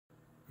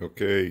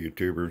Okay,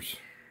 YouTubers,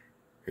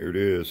 here it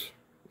is.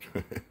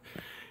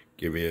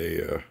 Give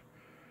you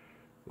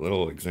a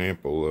little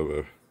example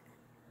of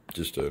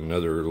just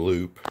another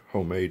loop,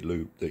 homemade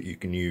loop that you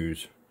can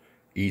use.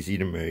 Easy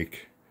to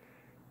make,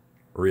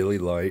 really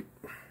light,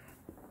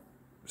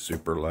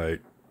 super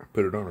light. I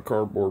put it on a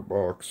cardboard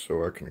box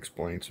so I can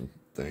explain some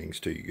things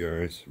to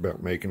you guys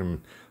about making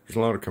them. There's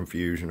a lot of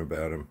confusion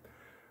about them.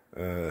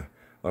 A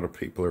lot of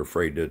people are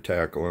afraid to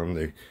tackle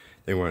them.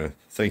 They want to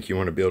think you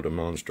want to build a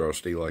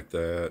monstrosity like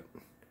that,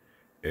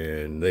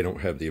 and they don't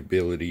have the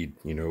ability,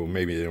 you know,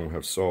 maybe they don't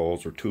have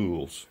saws or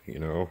tools, you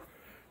know,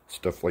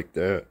 stuff like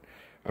that.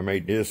 I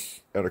made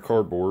this out of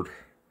cardboard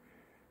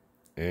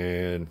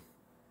and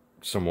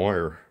some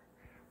wire.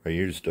 I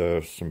used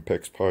some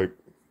PEX pipe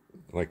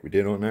like we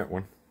did on that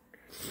one,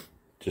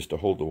 just to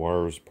hold the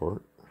wires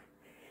apart,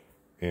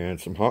 and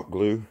some hot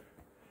glue,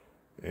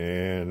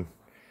 and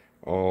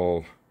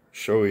I'll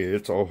show you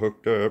it's all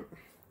hooked up.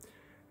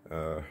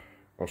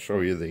 I'll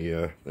show you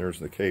there's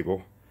the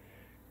cable.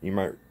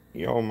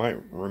 Y'all might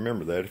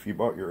remember that if you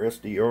bought your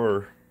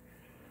SDR,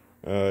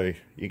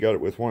 you got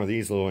it with one of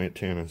these little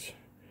antennas,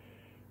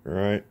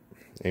 right?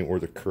 Ain't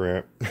worth a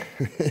crap.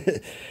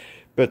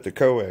 But the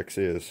coax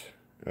is,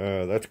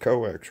 that's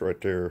coax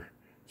right there.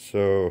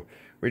 So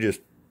we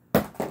just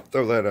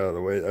throw that out of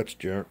the way. That's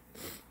junk.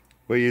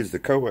 We use the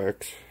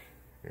coax.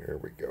 There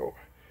we go.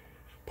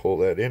 Pull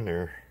that in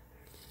there.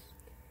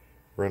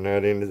 Run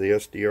that into the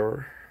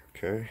SDR.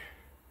 Okay.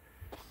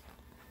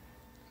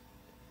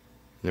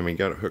 Then we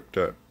got it hooked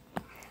up.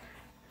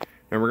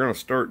 Now we're going to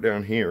start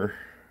down here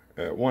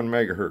at 1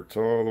 megahertz,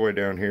 all the way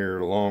down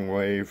here, long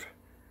wave.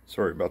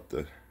 Sorry about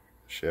the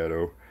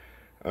shadow.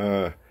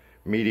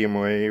 Medium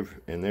wave,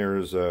 and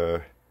there's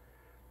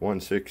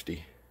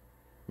 160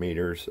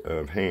 meters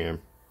of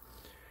ham.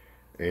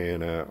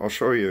 And I'll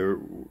show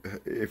you,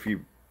 if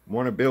you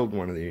want to build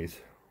one of these,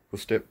 we'll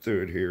step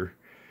through it here.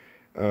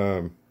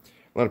 A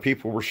lot of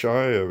people were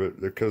shy of it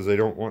because they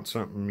don't want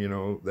something, you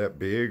know, that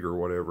big or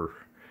whatever.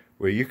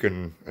 Well, you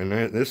can, and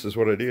this is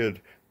what I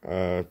did.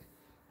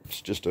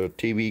 It's just a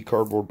TV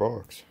cardboard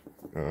box.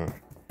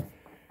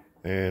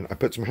 And I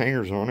put some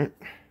hangers on it.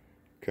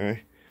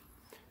 Okay.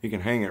 You can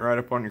hang it right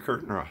up on your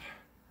curtain rod.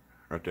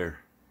 Right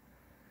there.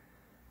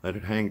 Let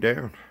it hang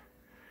down.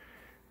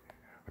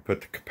 I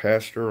put the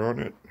capacitor on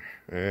it.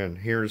 And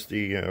here's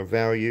the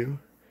value.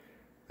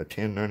 A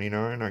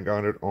 $10.99. I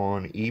got it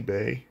on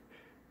eBay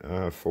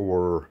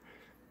for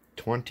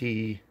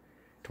 $22.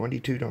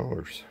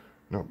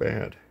 Not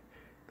bad.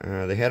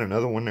 They had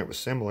another one that was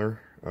similar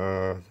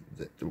for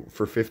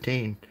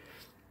 $15,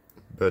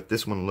 but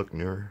this one looked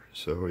newer,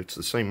 so it's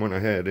the same one I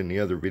had in the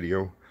other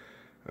video.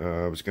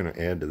 I was going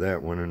to add to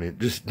that one, and it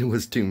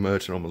was too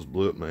much and almost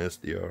blew up my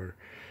SDR.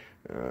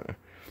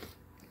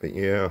 But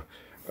yeah,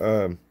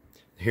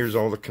 here's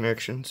all the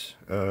connections.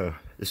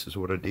 This is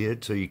what I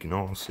did, so you can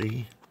all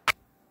see.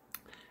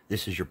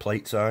 This is your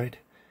plate side,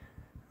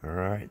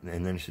 alright,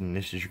 and then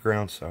this is your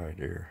ground side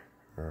there,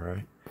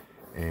 alright,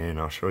 and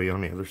I'll show you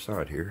on the other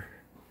side here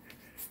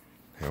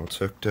how it's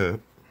hooked up,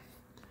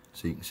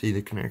 so you can see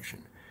the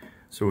connection.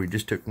 So we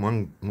just took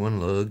one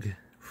lug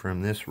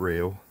from this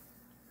rail,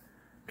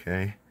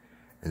 okay,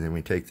 and then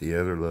we take the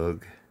other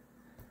lug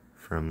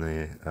from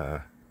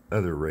the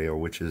other rail,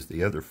 which is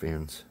the other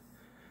fins.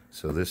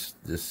 So this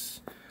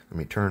let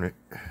me turn it,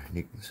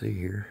 you can see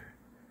here.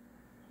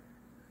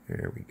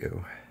 There we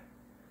go.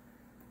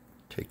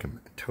 Take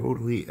them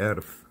totally out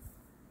of,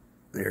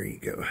 there you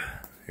go.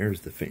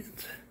 There's the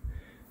fins.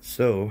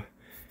 So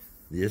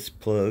this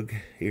plug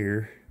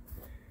here,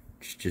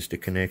 it's just a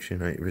connection.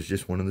 It was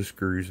just one of the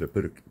screws. I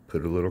put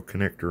a little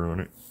connector on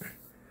it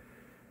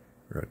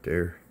right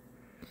there,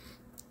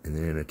 and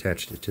then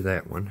attached it to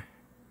that one,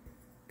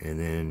 and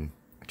then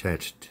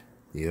attached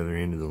the other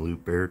end of the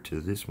loop there to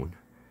this one.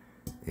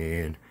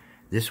 And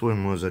this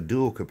one was a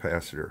dual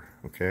capacitor,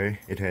 okay?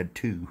 It had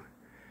two,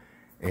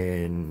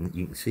 and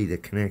you can see the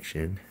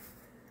connection.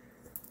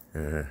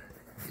 You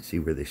can see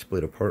where they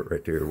split apart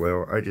right there.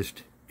 Well, I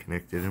just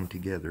connected them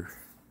together.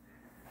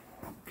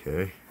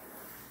 Okay,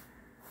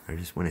 I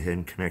just went ahead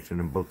and connected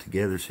them both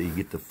together so you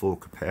get the full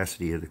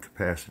capacity of the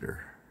capacitor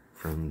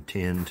from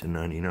 10 to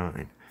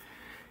 99.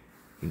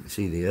 You can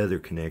see the other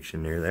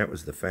connection there. That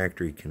was the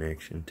factory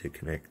connection to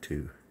connect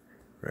to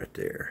right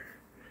there.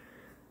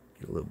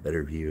 Get a little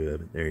better view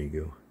of it. There you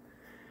go.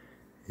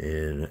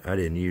 And I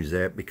didn't use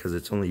that because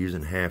it's only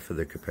using half of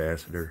the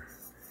capacitor.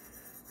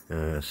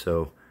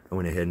 So I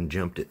went ahead and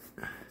jumped it.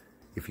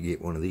 If you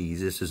get one of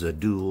these, this is a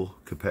dual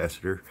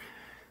capacitor.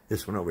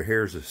 This one over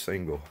here is a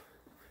single.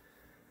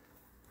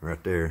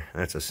 Right there,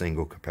 that's a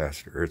single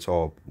capacitor. It's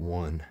all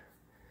one.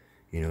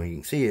 You know, you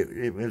can see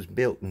it was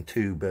built in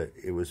two, but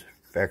it was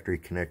factory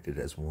connected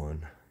as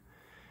one.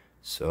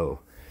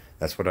 So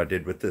that's what I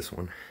did with this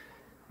one.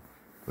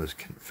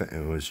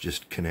 It was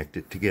just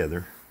connected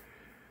together.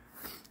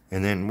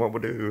 And then what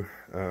we'll do,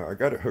 I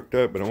got it hooked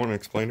up, but I want to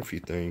explain a few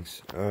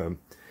things.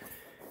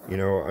 You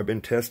know, I've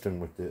been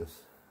testing with this.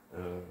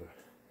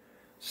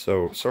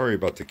 So sorry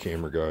about the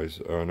camera, guys.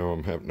 I know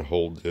I'm having to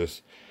hold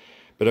this,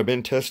 but I've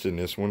been testing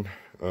this one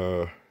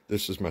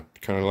This is my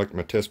kind of like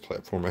my test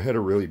platform. I had a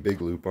really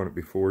big loop on it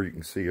before. You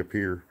can see up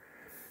here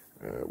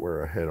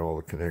where I had all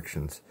the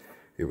connections.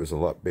 It was a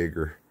lot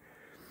bigger,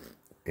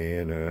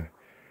 and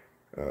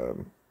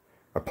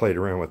I played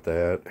around with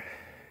that.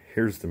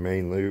 Here's the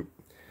main loop,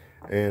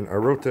 and I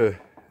wrote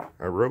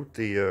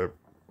the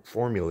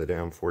formula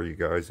down for you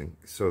guys, and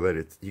so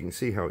that you can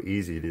see how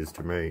easy it is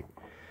to make.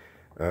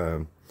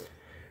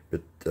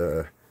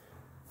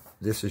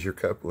 This is your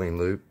coupling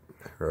loop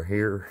right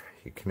here.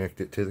 You connect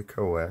it to the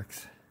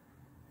coax,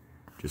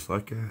 just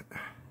like that.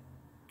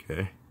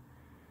 Okay,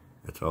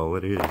 that's all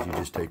it is. You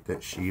just take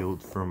that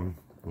shield from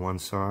one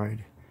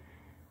side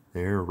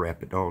there,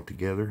 wrap it all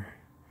together,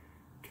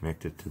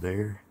 connect it to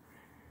there,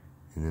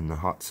 and then the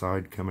hot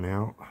side coming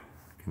out,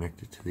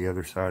 connect it to the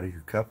other side of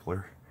your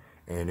coupler,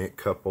 and it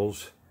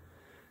couples.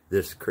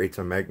 This creates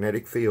a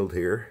magnetic field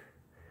here,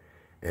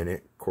 and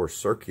it of course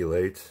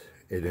circulates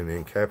it and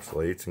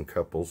encapsulates and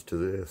couples to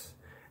this,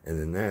 and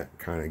then that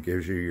kind of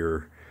gives you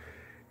your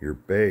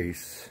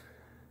base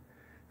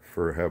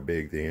for how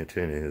big the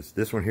antenna is.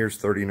 This one here is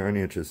 39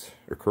 inches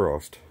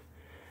across.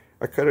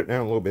 I cut it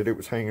down a little bit. It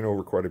was hanging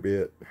over quite a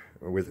bit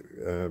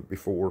with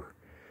before,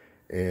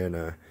 and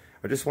I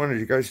just wanted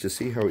you guys to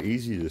see how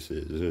easy this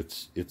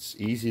is. It's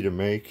easy to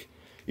make.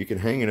 You can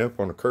hang it up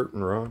on a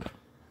curtain rod,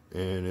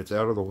 and it's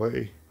out of the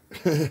way.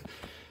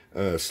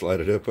 Slide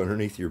it up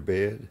underneath your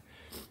bed.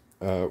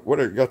 What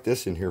I got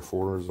this in here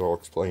for is I'll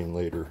explain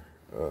later.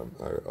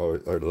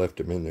 I left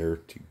them in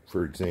there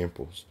for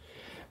examples.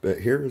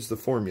 But here is the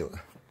formula.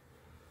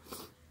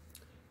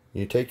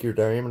 You take your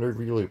diameter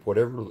of your loop,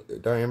 whatever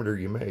diameter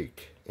you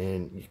make,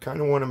 and you kind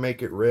of want to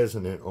make it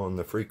resonant on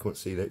the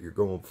frequency that you're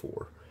going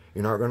for.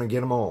 You're not going to get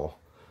them all,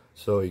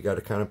 so you got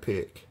to kind of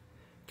pick.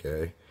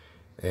 Okay,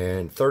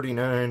 and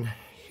 39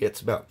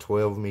 hits about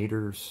 12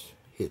 meters,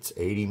 hits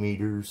 80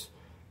 meters.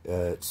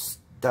 It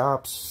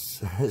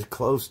stops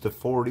close to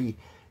 40,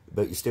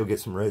 but you still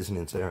get some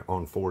resonance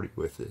on 40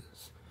 with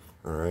this.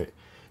 All right,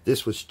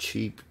 this was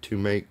cheap to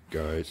make,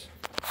 guys.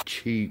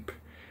 Cheap.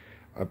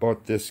 I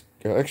bought this.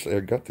 Actually, I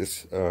got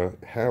this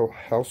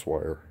house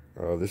wire.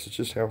 This is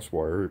just house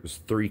wire. It was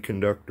 3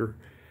 conductor,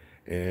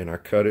 and I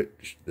cut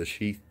the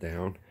sheath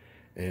down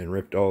and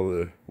ripped all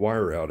the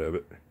wire out of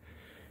it.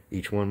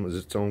 Each one was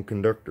its own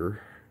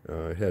conductor.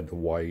 It had the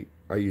white.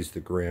 I used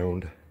the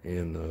ground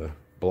and the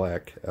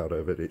black out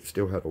of it. It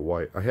still had a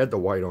white. I had the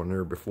white on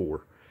there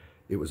before.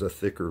 It was a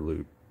thicker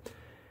loop,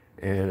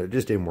 and it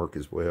just didn't work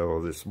as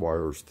well. This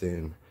wire's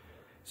thin,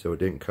 so it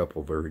didn't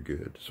couple very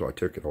good, so I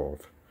took it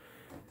off.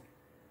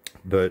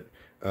 But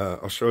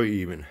I'll show you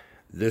even.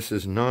 This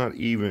is not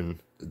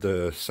even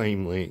the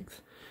same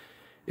length.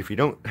 If you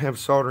don't have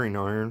soldering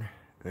iron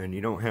and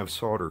you don't have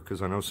solder,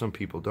 because I know some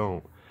people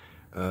don't,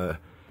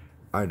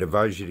 I'd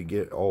advise you to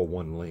get all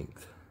one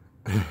length.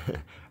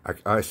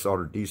 I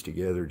soldered these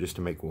together just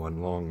to make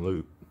one long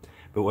loop.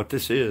 But what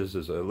this is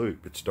a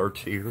loop. It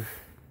starts here,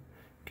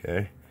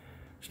 okay,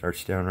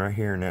 starts down right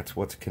here, and that's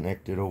what's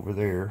connected over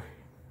there.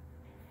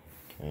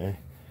 Okay,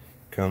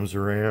 comes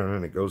around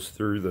and it goes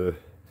through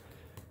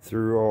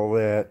all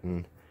that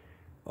and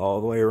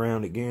all the way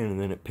around again, and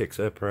then it picks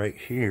up right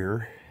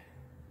here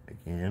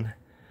again,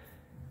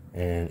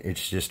 and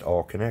it's just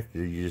all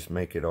connected. You just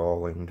make it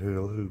all into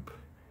a loop,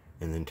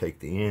 and then take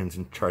the ends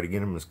and try to get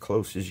them as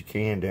close as you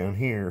can down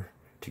here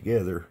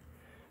together,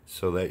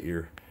 so that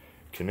your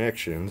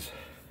connections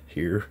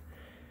here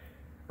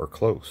are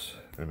close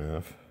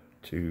enough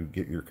to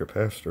get your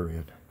capacitor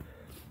in.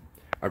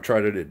 I've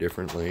tried it at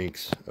different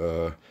lengths.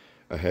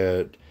 I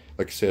had,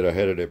 like I said, I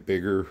had it at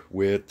bigger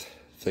width,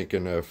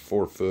 thinking a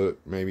 4 foot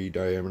maybe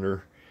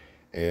diameter,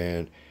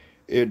 and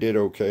it did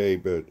okay,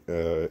 but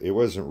it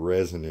wasn't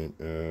resonant,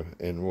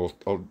 and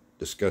I'll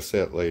discuss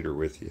that later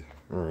with you.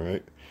 All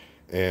right,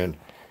 and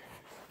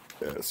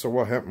so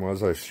what happened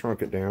was I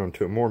shrunk it down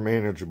to a more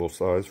manageable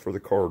size for the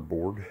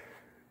cardboard,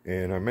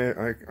 and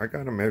I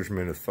got a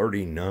measurement of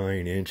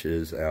 39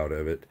 inches out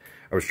of it.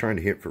 I was trying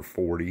to hit for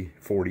 40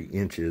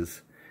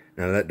 inches.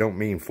 Now that don't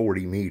mean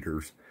 40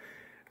 meters.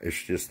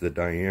 It's just the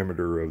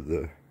diameter of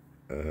the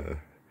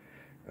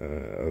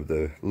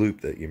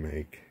loop that you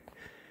make.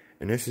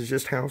 And this is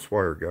just house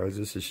wire, guys.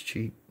 This is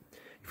cheap.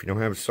 If you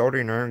don't have a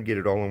soldering iron, get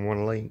it all in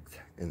one length,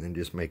 and then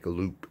just make a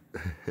loop.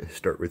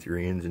 Start with your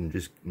ends and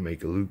just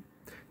make a loop,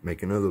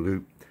 make another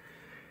loop,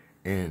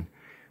 and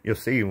you'll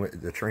see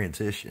the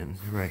transition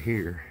right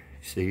here.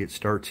 See, it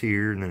starts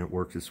here, and then it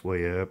works its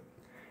way up,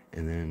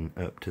 and then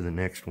up to the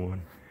next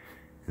one,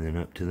 and then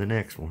up to the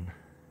next one.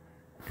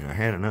 And I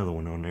had another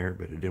one on there,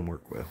 but it didn't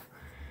work well.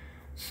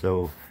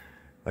 So,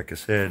 like I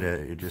said,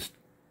 it just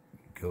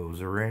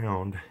goes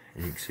around,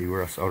 and you can see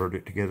where I soldered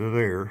it together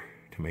there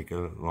to make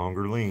a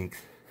longer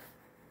length.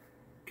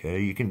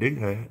 Okay, you can do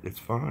that. It's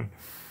fine.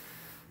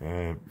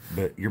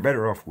 But you're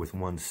better off with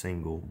one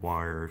single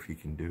wire if you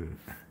can do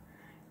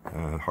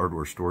it.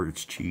 Hardware store,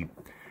 it's cheap.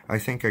 I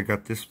think I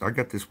got this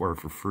wire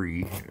for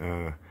free.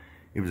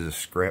 It was a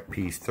scrap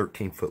piece,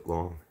 13 foot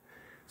long.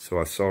 So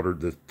I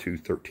soldered the two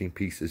 13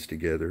 pieces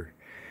together.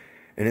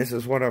 And this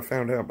is what I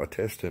found out by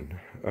testing.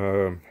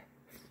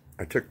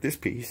 I took this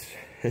piece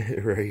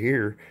right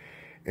here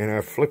and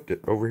I flipped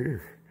it over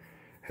here.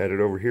 Had it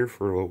over here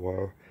for a little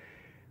while.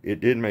 It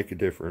did make a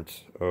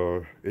difference.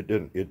 It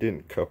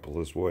didn't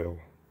couple as well,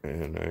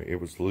 and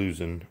it was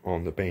losing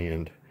on the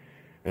band.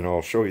 And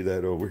I'll show you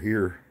that over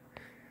here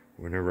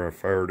whenever I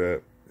fired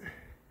up.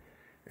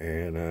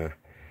 And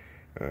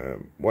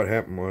what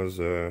happened was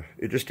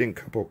it just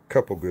didn't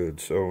couple good.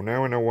 So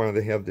now I know why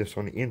they have this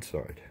on the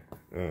inside.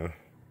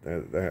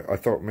 I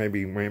thought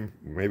maybe we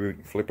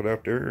can flip it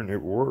out there and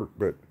it would work,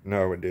 but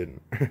no, it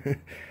didn't.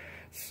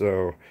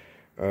 So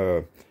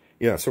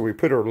yeah, so we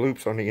put our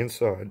loops on the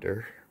inside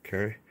there.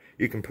 Okay,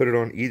 you can put it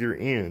on either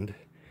end,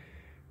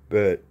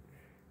 but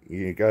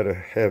you got to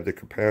have the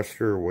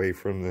capacitor away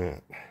from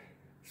that.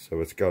 So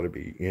it's got to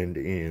be end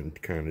to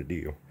end kind of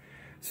deal.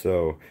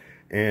 So,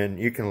 and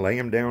you can lay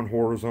them down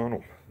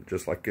horizontal,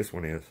 just like this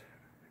one is.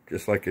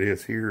 Just like it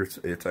is here,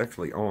 it's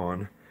actually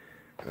on.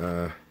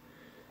 Well,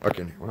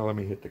 let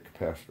me hit the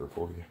capacitor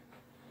for you.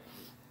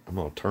 I'm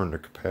going to turn the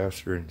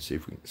capacitor and see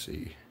if we can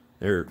see.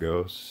 There it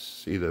goes.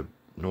 See the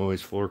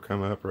noise floor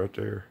come up right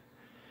there?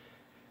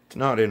 It's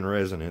not in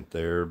resonant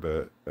there,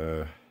 but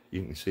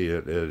you can see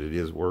that it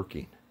is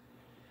working.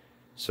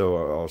 So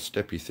I'll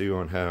step you through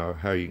on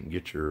how you can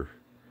get your...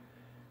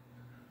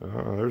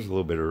 there's a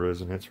little bit of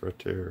resonance right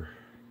there.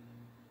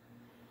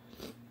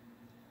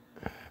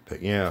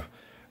 But yeah,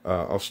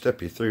 I'll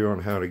step you through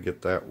on how to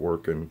get that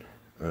working,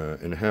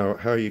 and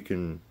how you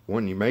can,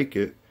 when you make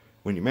a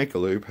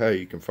loop, how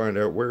you can find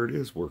out where it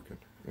is working,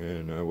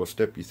 and we'll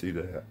step you through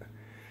that.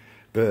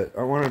 But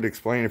I wanted to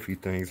explain a few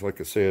things. Like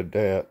I said,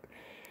 that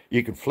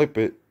you can flip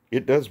it.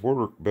 It does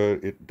work,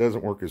 but it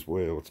doesn't work as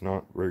well. It's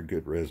not very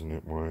good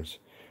resonant wise.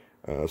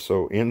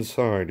 So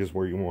inside is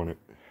where you want it.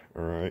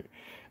 All right,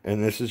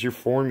 and this is your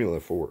formula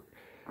for it.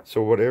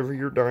 So whatever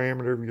your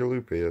diameter of your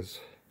loop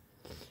is,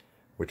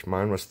 which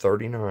mine was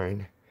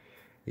 39,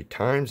 you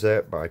times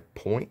that by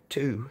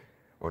 0.2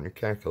 on your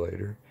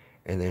calculator,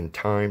 and then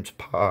times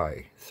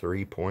pi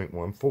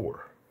 3.14,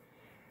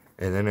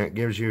 and then that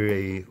gives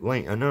you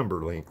a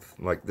number length.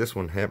 Like this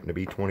one happened to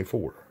be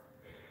 24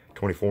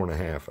 and a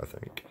half, I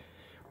think,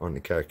 on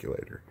the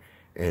calculator.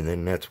 And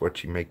then that's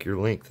what you make your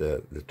length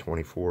of, the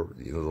 24,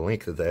 the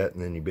length of that,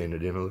 and then you bend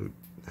it in a loop.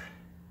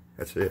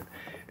 That's it.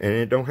 And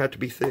it don't have to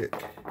be thick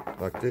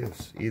like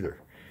this either.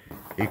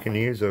 You can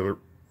use the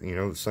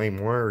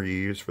same wire you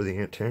use for the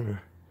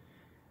antenna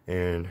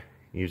and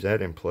use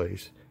that in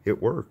place.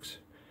 It works.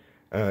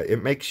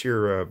 It makes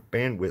your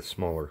bandwidth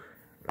smaller,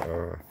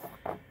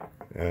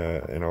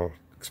 and I'll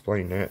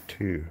explain that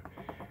too.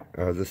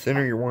 The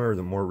thinner your wire,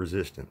 the more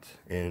resistance,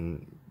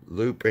 and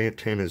loop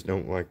antennas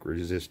don't like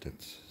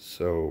resistance.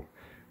 So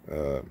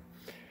the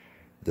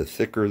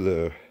thicker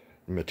the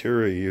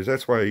material you use,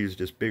 that's why I use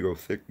this big old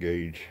thick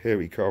gauge,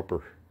 heavy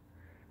copper,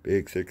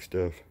 big thick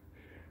stuff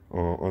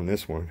on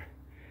this one.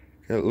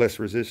 Less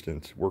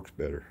resistance, works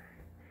better.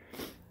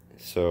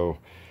 So,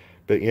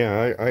 but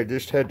yeah, I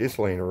just had this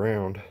laying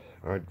around.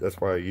 That's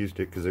why I used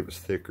it, because it was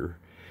thicker.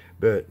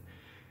 But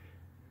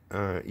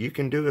you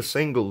can do a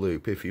single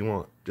loop if you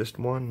want, just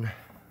one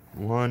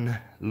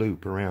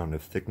loop around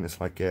of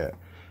thickness like that.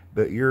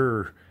 But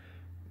your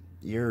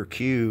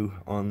cue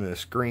on the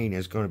screen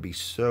is going to be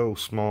so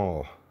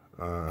small.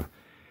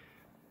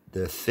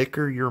 The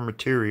thicker your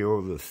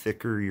material, the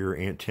thicker your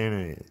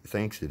antenna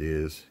thinks it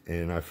is.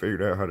 And I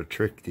figured out how to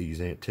trick these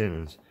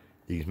antennas,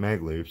 these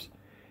Magloops,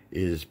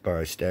 is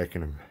by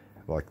stacking them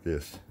like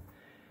this.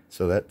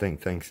 So that thing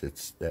thinks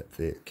it's that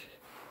thick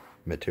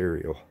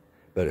material,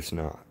 but it's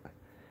not.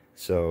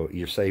 So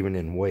you're saving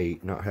in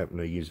weight, not having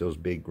to use those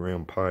big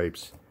round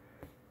pipes.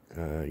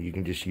 You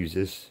can just use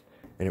this,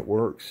 and it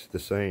works the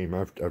same.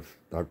 I've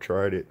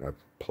tried it.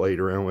 I've played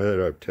around with it.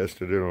 I've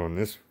tested it on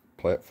this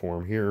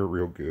platform here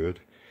real good.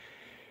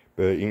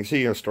 But you can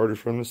see I started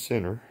from the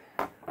center.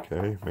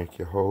 Okay, make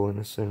your hole in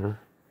the center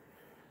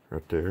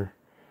right there,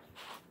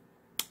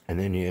 and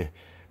then you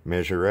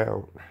measure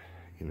out.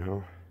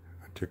 I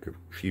took a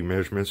few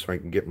measurements so I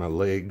can get my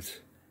legs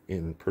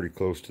in pretty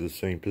close to the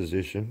same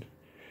position.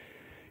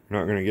 You're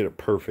not going to get it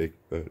perfect,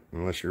 but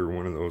unless you're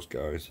one of those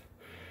guys.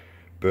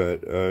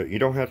 But you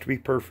don't have to be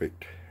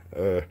perfect.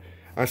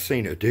 I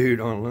seen a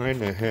dude online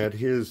that had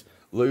his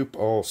loop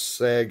all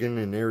sagging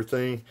and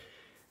everything.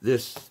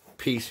 This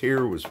piece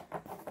here was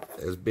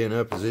as bent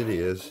up as it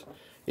is.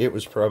 It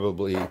was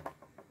probably a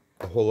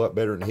whole lot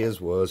better than his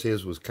was.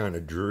 His was kind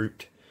of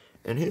drooped,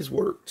 and his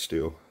worked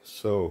still.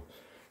 So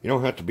you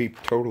don't have to be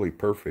totally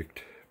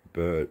perfect,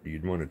 but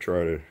you'd want to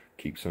try to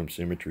keep some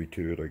symmetry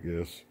to it, I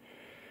guess.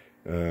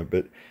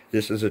 But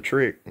this is a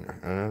trick.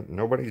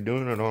 Nobody's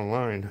doing it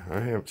online.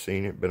 I haven't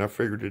seen it, but I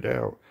figured it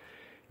out.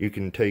 You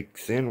can take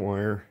thin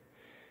wire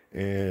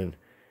and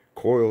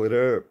coil it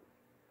up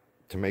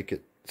to make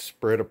it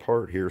spread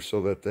apart here,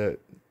 so that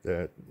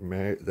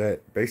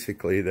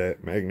basically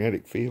that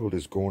magnetic field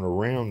is going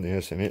around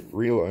this, and it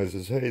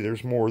realizes, hey,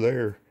 there's more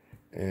there,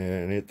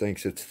 and it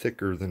thinks it's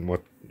thicker than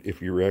what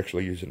if you were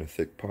actually using a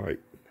thick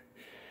pipe.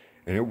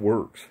 And it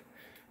works.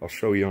 I'll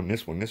show you on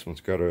this one. This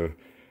one's got a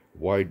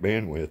wide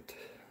bandwidth.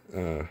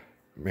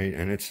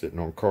 and it's sitting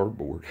on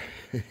cardboard.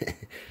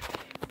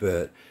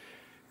 But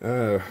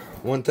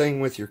one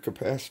thing with your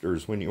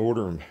capacitors when you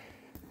order them,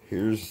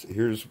 here's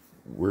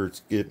where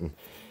it's getting.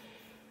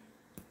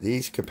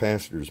 These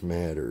capacitors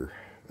matter,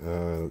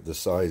 the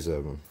size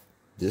of them.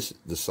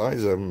 The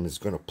size of them is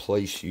going to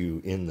place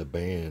you in the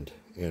band,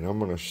 and I'm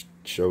going to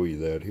show you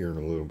that here in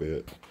a little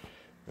bit.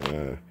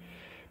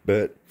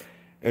 But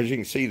as you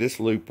can see, this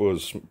loop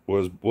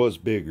was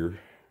bigger,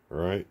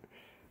 right?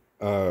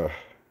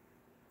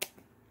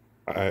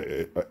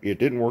 It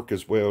didn't work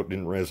as well. It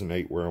didn't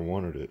resonate where I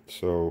wanted it.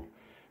 So,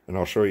 and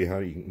I'll show you how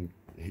you can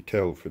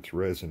tell if it's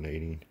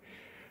resonating.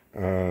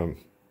 I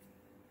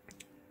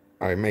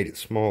made it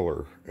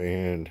smaller,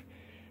 and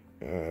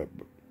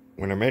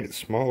when I made it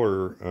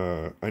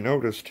smaller, I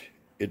noticed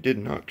it did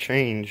not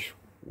change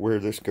where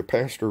this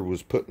capacitor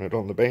was putting it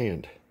on the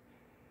band.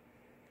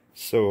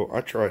 So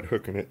I tried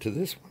hooking it to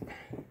this one.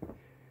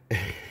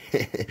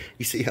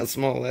 You see how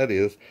small that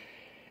is?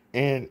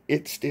 And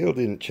it still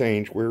didn't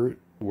change where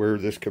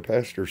this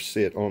capacitor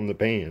sit on the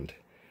band.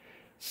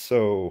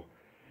 So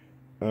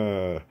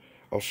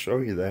I'll show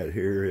you that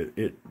here.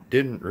 It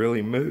didn't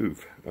really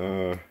move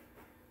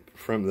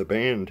from the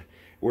band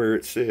where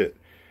it sit.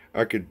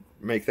 I could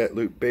make that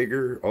loop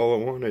bigger, all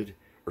I wanted,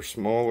 or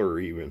smaller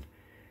even,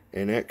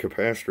 and that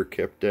capacitor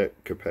kept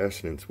that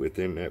capacitance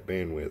within that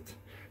bandwidth.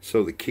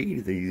 So the key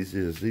to these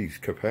is these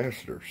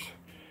capacitors,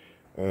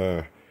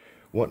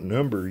 what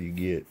number you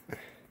get,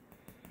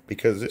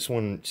 because this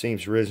one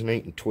seems to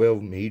resonate in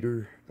 12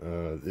 meter.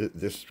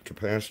 This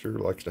capacitor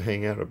likes to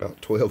hang out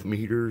about 12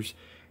 meters,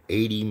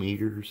 80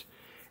 meters,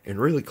 and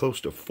really close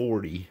to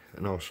 40,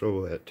 and I'll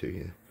show that to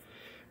you.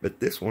 But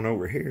this one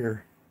over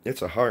here,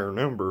 it's a higher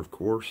number, of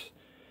course.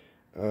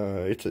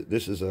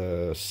 This is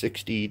a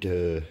 60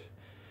 to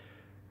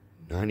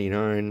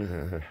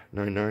 99,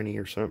 990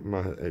 or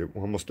something,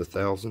 almost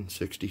 1,000,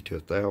 60 to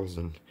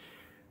 1,000,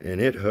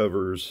 and it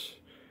hovers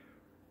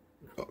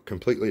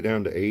completely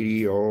down to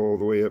 80, all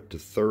the way up to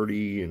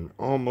 30, and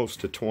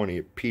almost to 20.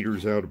 It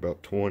peters out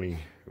about 20,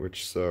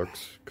 which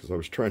sucks, because I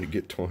was trying to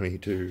get 20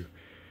 too.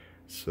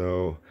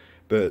 So,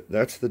 but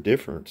that's the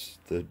difference.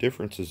 The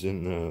difference is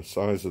in the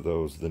size of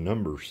those, the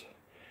numbers,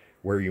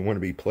 where you want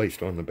to be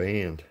placed on the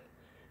band.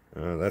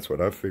 That's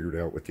what I've figured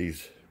out with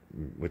these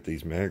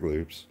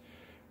Magloops.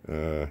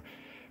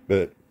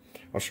 But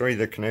I'll show you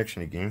the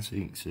connection again so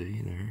you can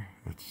see there.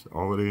 That's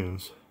all it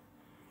is.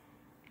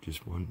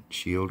 Just one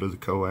shield of the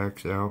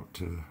coax out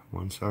to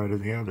one side or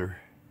the other.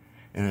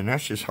 And then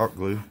that's just hot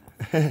glue.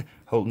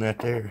 Holding that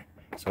there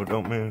so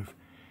don't move.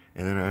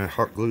 And then I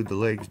hot glued the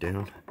legs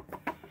down.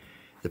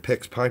 The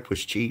PEX pipe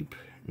was cheap.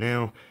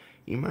 Now,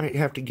 you might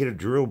have to get a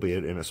drill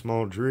bit and a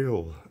small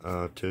drill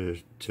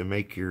to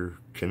make your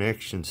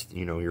connections,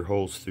 you know, your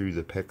holes through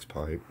the PEX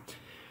pipe.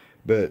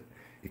 But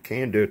you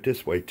can do it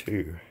this way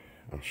too.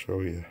 I'll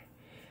show you.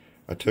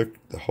 I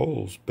took the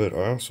holes, but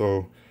I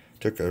also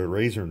took a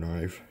razor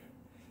knife.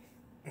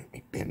 Let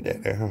me bend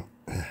that out.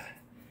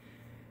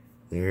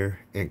 There,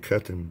 and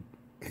cut them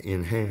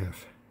in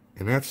half.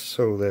 And that's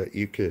so that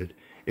you could,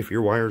 if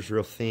your wire's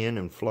real thin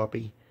and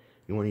floppy,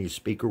 you want to use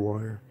speaker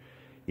wire,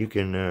 you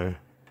can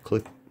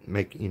clip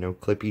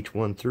each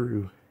one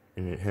through,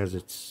 and it has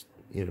its,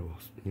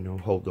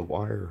 hold the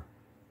wire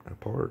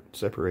apart,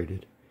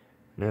 separated.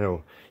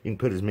 Now, you can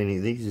put as many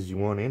of these as you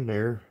want in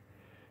there,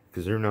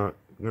 because they're not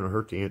going to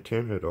hurt the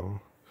antenna at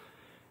all.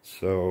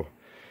 So,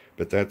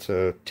 but that's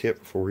a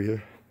tip for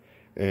you.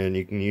 And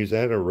you can use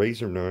that, a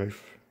razor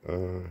knife,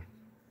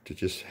 to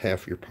just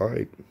half your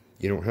pipe.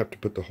 You don't have to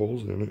put the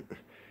holes in it.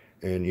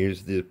 And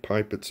use the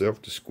pipe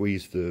itself to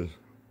squeeze the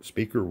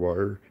speaker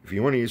wire. If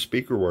you want to use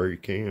speaker wire, you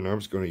can. I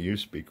was going to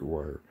use speaker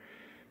wire.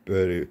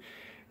 But it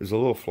was a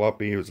little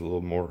floppy. It was a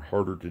little more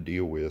harder to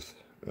deal with.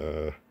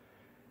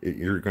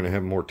 You're going to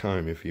have more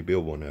time if you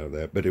build one out of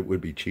that. But it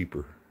would be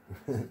cheaper.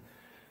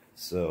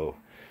 So,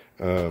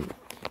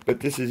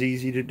 but this is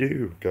easy to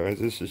do, guys.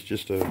 This is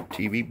just a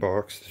TV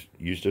box.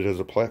 Used it as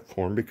a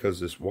platform because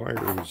this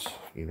wire is,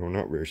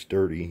 not very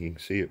sturdy. You can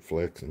see it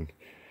flexing.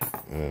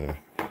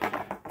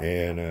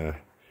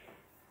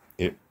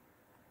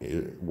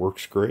 It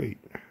works great.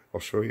 I'll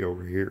show you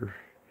over here.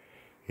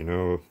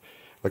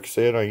 Like I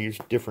said, I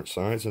used different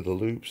sizes of the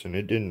loops, and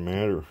it didn't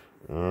matter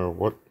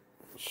what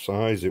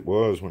size it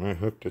was when I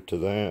hooked it to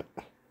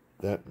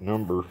that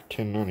number,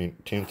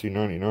 10 through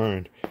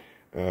 99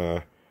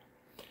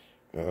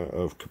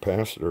 of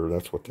capacitor.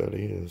 That's what that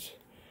is.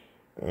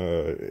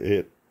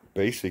 It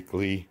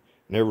basically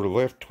never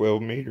left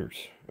 12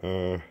 meters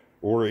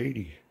or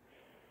 80.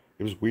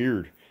 It was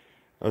weird.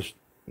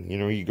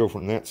 You go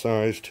from that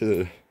size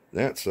to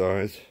that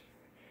size.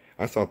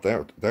 I thought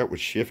that would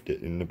shift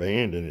it in the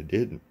band, and it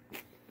didn't.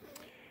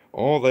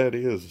 All that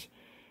is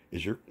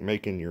you're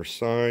making your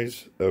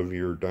size of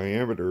your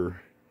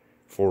diameter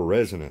for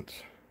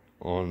resonance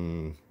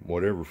on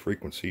whatever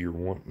frequency you're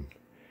wanting.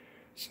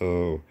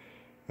 So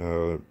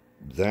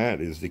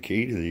that is the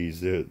key to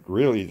these. That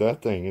really,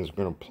 that thing is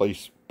going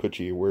to put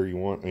you where you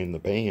want in the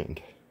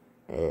band.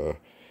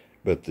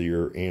 But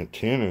your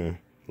antenna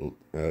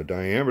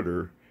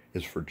diameter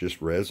is for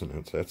just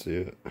resonance. That's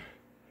it.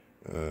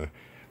 As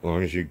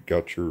long as you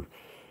got your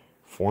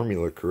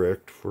formula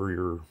correct for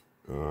your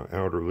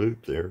outer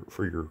loop there,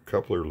 for your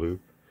coupler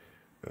loop,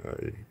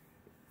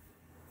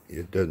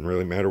 it doesn't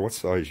really matter what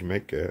size you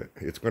make that.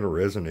 It's going to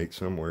resonate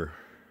somewhere,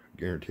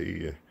 guarantee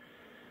you.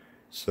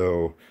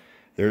 So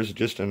there's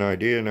just an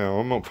idea. Now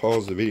I'm going to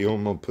pause the video.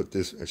 I'm going to put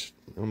this,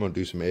 I'm going to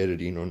do some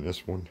editing on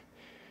this one.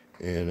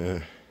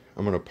 And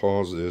I'm going to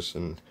pause this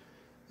and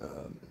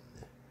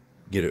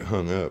get it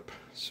hung up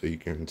so you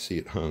can see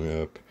it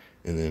hung up.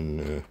 And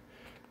then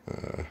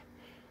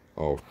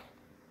I'll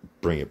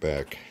bring it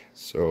back.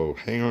 So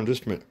hang on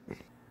just a minute.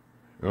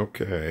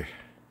 Okay.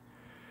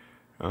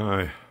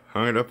 I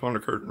hung it up on the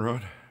curtain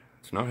rod.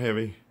 It's not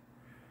heavy.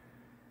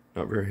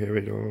 Not very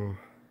heavy at all.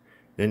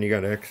 Then you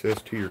got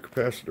access to your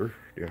capacitor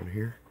down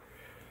here.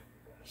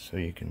 So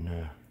you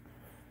can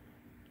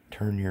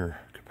turn your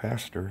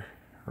capacitor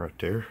right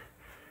there.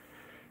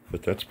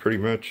 But that's pretty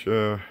much,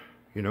 you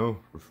know,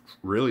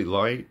 really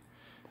light.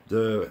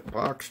 The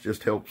box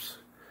just helps.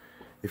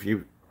 If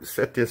you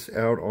set this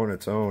out on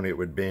its own, it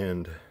would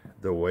bend.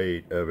 The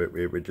weight of it,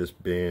 it would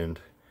just bend.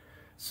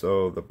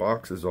 So the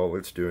box is all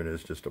it's doing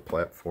is just a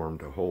platform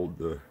to hold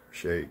the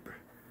shape,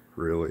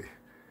 really.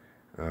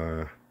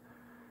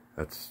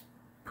 That's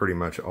pretty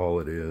much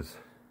all it is.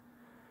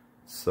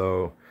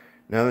 So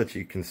now that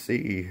you can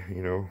see,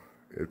 you know,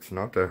 it's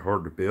not that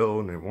hard to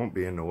build and it won't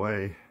be in the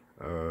way.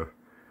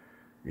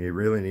 You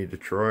really need to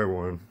try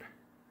one.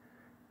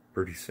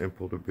 Pretty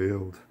simple to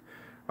build.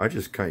 I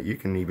just you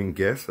can even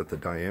guess at the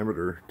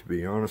diameter, to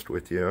be honest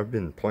with you. I've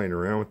been playing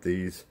around with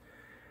these.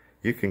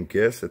 You can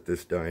guess at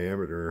this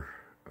diameter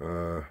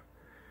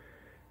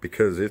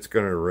because it's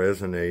going to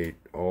resonate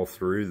all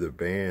through the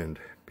band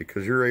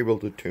because you're able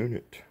to tune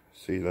it.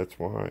 See, that's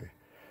why.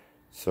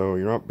 So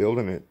you're not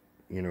building it,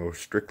 you know,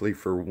 strictly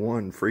for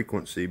one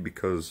frequency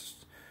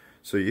because,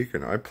 so you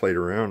can, I played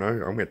around.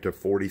 I went to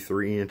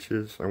 43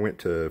 inches. I went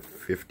to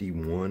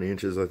 51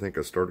 inches, I think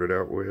I started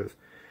out with.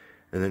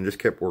 And then just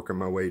kept working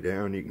my way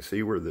down. You can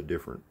see where the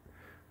different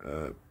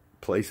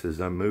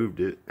places I moved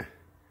it.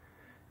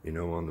 You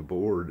know, on the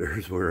board,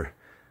 there's where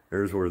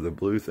the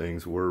blue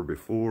things were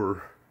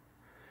before.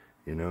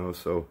 You know,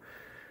 so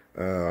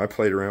I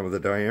played around with the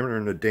diameter,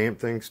 and the damn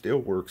thing still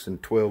works in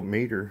 12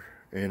 meter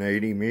and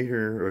 80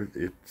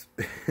 meter.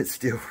 It's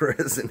still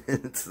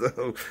resonant.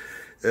 So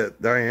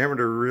that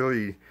diameter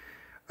really,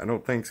 I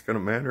don't think it's going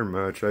to matter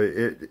much.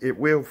 It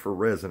will for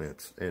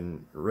resonance,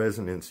 and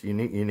resonance you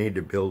need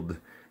to build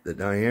the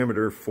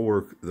diameter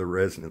for the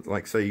resonance.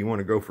 Like say you want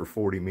to go for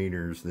 40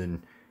 meters,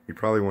 then you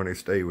probably want to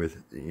stay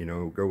with, you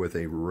know, go with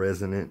a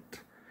resonant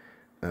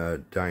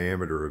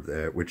diameter of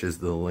that, which is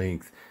the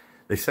length.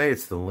 They say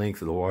it's the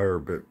length of the wire,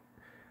 but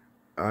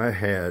I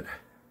had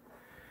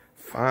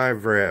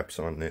 5 wraps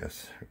on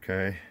this,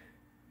 okay?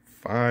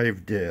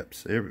 5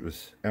 depths. It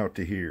was out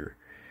to here.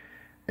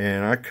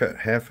 And I cut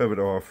half of it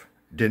off,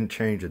 didn't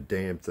change a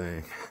damn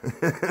thing.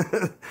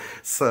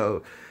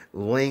 So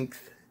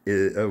length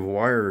of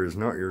wire is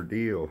not your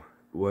deal.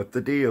 What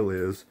the deal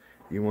is,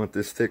 you want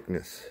this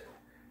thickness.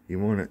 You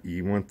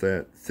want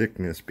that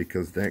thickness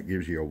because that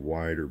gives you a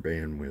wider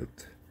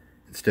bandwidth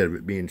instead of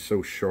it being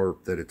so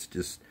sharp that it's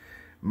just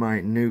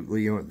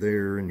minutely out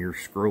there and you're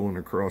scrolling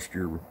across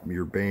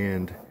your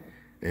band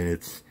and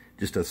it's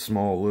just a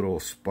small little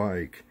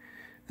spike.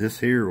 This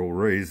here will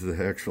raise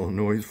the actual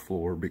noise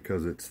floor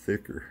because it's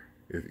thicker.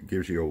 It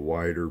gives you a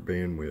wider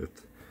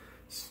bandwidth.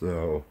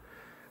 So,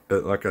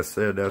 but like I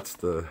said, that's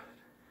the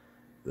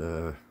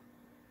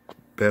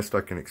best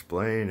I can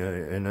explain.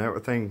 And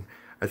that thing,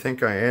 I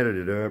think I added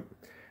it up.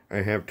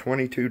 I have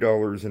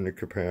 $22 in the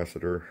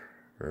capacitor,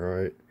 all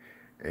right,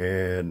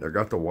 and I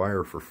got the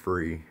wire for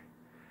free.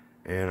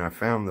 And I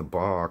found the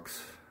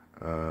box.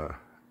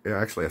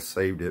 Actually, I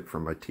saved it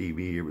from my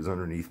TV. It was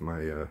underneath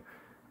my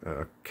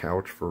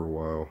couch for a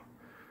while.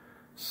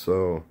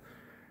 So,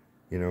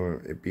 you know,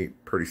 it'd be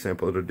pretty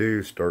simple to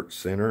do. Start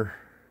center,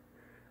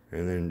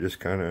 and then just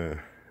kind of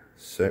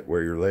set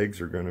where your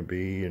legs are going to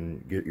be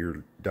and get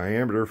your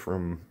diameter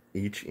from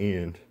each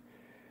end.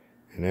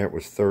 And that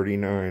was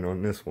 39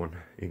 on this one.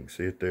 You can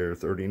see it there,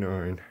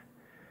 39.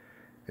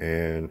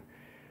 And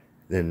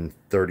then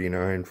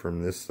 39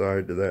 from this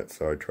side to that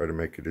side. Try to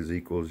make it as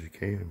equal as you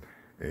can.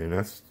 And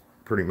that's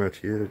pretty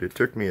much it. It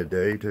took me a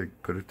day to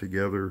put it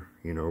together,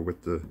 you know,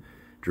 with the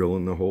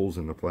drilling the holes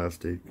in the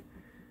plastic.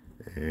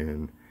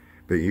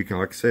 But you can,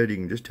 like I said, you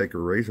can just take a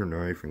razor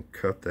knife and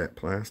cut that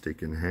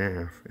plastic in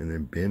half and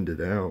then bend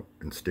it out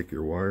and stick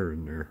your wire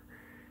in there.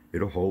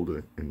 It'll hold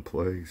it in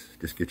place.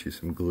 Just get you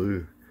some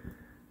glue.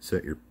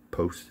 Set your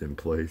posts in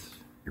place,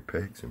 your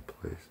pegs in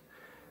place.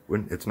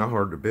 It's not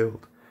hard to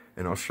build.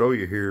 And I'll show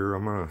you here.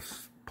 I'm going to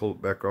pull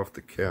it back off the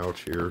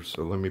couch here.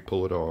 So let me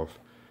pull it off.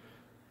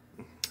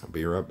 I'll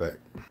be right back.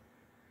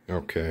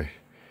 Okay,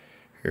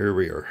 here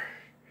we are.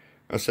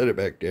 I set it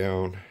back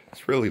down.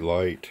 It's really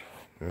light.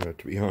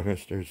 To be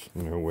honest, there's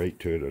no weight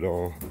to it at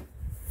all.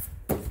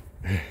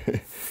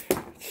 It's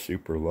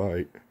super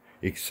light.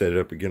 You can set it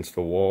up against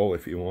the wall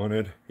if you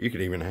wanted. You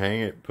could even hang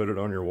it, put it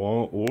on your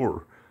wall,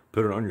 or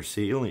put it on your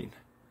ceiling.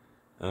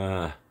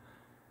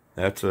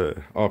 That's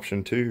a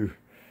option too.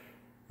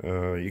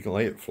 You can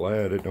lay it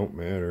flat, it don't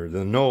matter.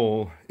 The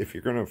knoll, if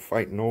you're gonna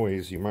fight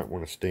noise, you might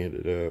want to stand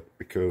it up,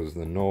 because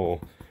the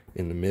knoll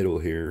in the middle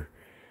here,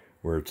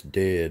 where it's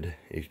dead,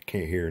 you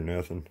can't hear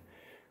nothing.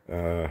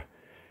 You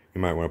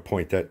might want to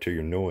point that to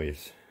your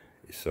noise.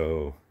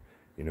 So,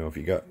 you know, if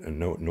you got a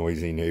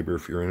noisy neighbor,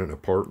 if you're in an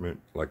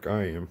apartment like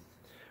I am,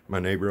 my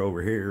neighbor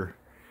over here,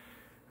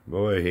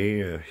 boy,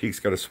 he's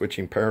got a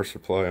switching power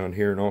supply on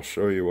here, and I'll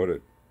show you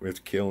what it's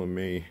killing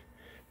me.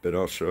 But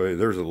I'll show you,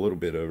 there's a little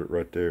bit of it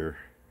right there.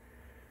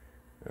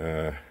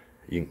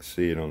 You can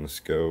see it on the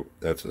scope.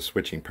 That's a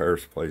switching power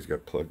supply he's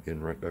got plugged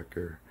in right back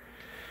there.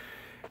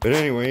 But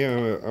anyway,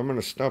 I'm going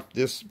to stop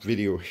this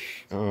video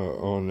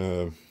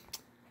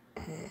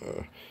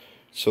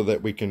so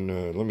that we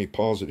can, let me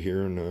pause it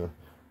here, and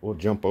we'll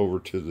jump over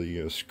to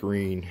the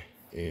screen,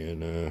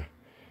 and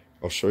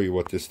I'll show you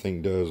what this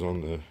thing does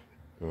on the,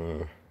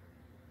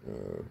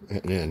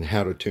 and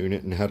how to tune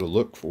it and how to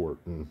look for it,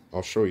 and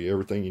I'll show you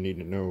everything you need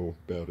to know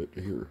about it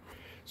here.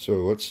 So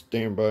let's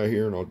stand by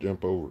here and I'll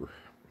jump over.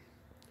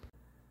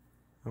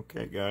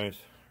 Okay guys,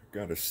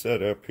 got a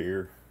setup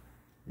here.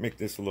 Make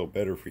this a little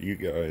better for you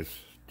guys.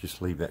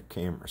 Just leave that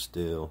camera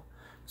still.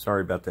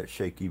 Sorry about that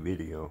shaky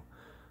video.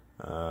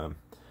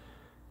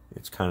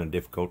 It's kind of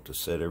difficult to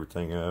set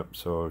everything up,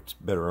 so it's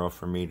better off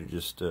for me to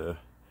just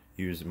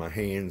use my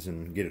hands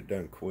and get it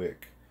done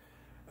quick.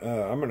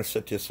 I'm going to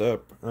set this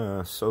up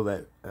so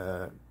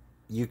that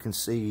you can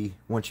see,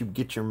 once you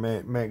get your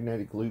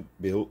magnetic loop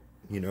built,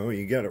 you know,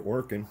 you got it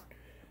working.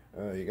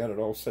 You got it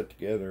all set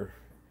together.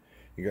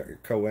 You got your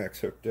coax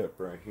hooked up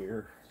right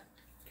here.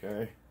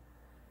 Okay.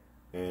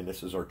 And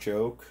this is our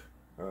choke.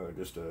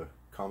 Just a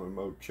common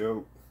mode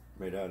choke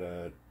made out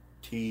of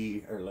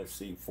let's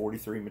see,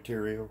 43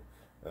 material.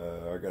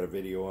 I got a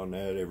video on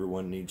that.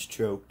 Everyone needs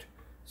choked.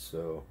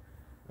 So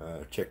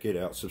check it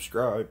out.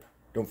 Subscribe.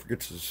 Don't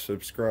forget to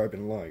subscribe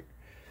and like.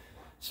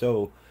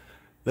 So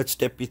let's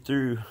step you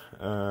through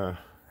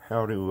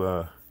how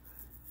to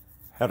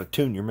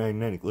tune your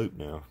magnetic loop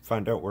now.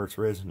 Find out where it's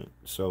resonant.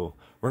 So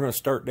we're going to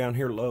start down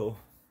here low.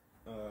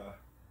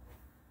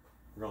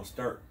 We're going to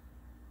start,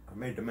 I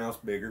made the mouse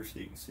bigger so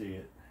you can see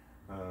it.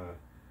 We're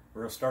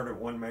going to start at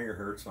 1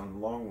 megahertz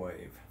on long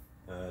wave.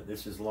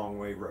 This is long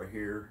wave right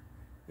here.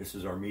 This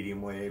is our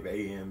medium wave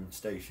AM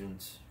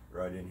stations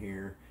right in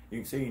here. You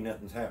can see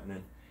nothing's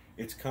happening.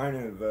 It's kind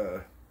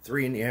of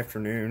 3 in the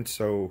afternoon,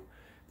 so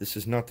this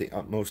is not the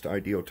most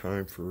ideal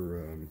time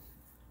for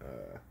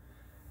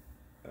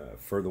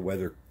the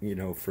weather, you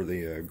know, for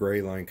the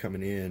gray line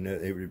coming in.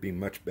 It would be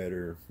much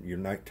better. Your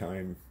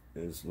nighttime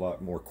is a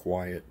lot more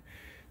quiet.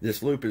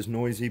 This loop is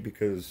noisy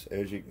because,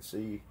 as you can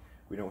see,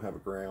 we don't have a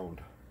ground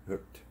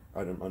hooked.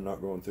 I'm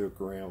not going through a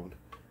ground,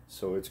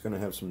 so it's going to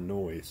have some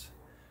noise.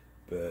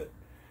 But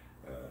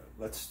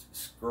let's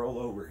scroll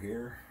over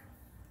here.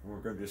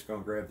 We're just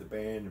going to grab the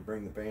band and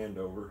bring the band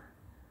over.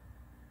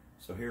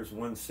 So here's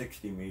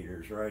 160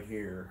 meters right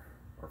here,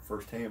 our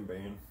first hand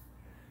band.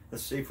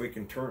 Let's see if we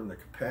can turn the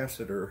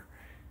capacitor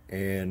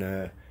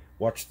and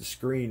watch the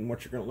screen.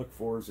 What you're going to look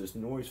for is this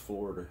noise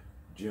floor to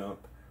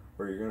jump,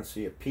 where you're going to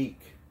see a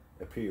peak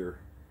appear,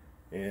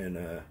 and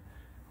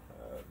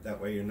that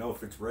way you know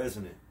if it's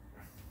resonant.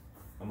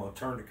 I'm going to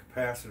turn the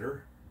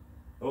capacitor.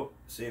 Oh,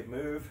 see it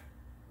move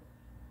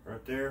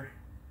right there?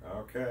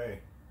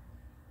 Okay.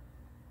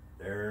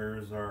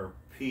 There's our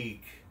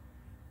peak,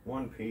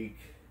 one peak,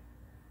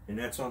 and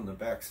that's on the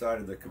back side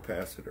of the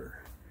capacitor.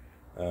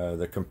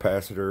 The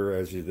capacitor,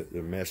 as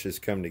the meshes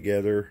come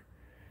together,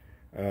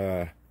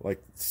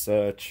 like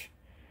such,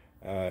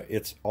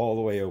 it's all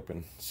the way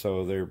open,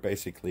 so they're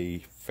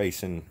basically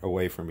facing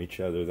away from each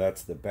other.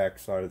 That's the back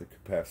side of the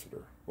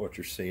capacitor, what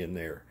you're seeing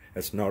there.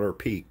 That's not our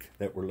peak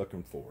that we're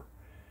looking for.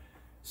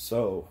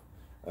 So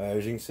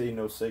as you can see,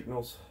 no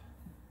signals,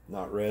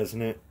 not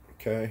resonant.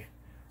 Okay,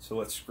 so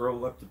let's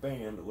scroll up the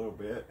band a little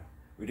bit.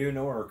 We do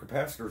know our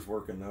capacitor's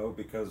working though,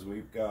 because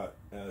we can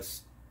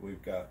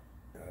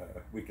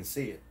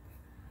see it.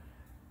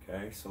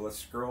 Okay, so let's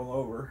scroll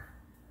over.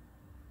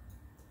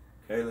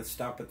 Okay, let's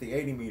stop at the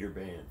 80 meter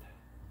band.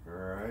 All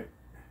right,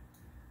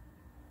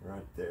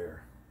 right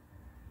there.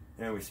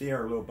 Now we see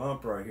our little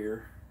bump right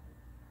here.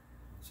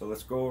 So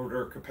let's go over to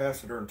our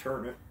capacitor and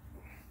turn it.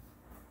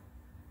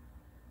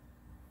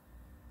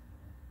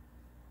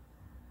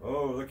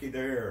 Oh, looky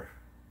there.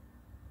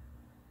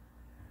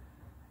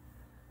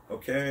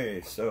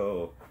 Okay,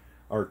 so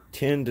our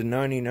 10 to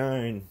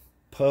 99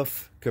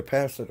 puff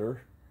capacitor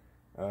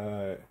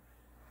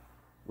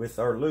with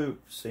our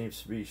loop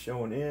seems to be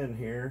showing in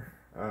here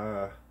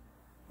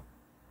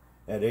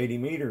at 80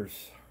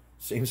 meters.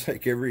 Seems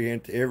like every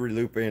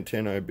loop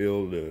antenna I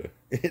build,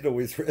 it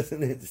always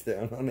resonates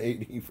down on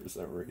 80 for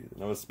some reason.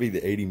 I must be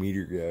the 80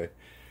 meter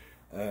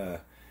guy.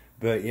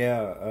 But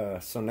yeah,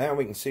 so now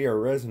we can see our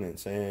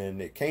resonance,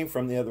 and it came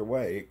from the other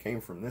way. It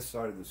came from this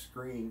side of the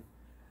screen.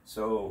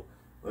 So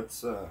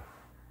let's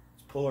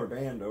pull our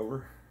band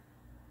over.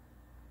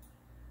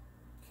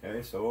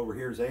 Okay, so over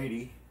here's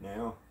 80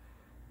 now.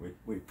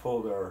 We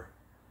pulled our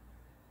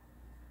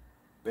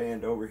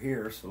band over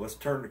here. So let's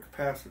turn the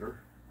capacitor.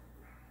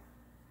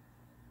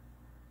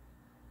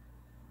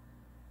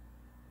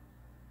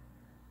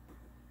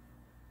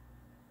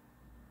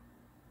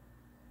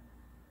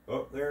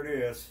 Oh, there it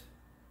is.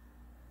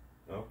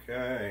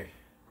 Okay.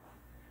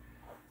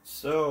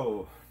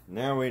 So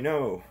now we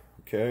know,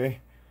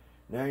 okay?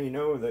 Now you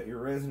know that your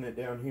resonant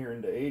down here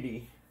into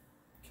 80,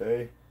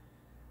 okay?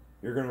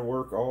 You're gonna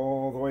work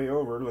all the way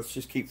over. Let's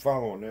just keep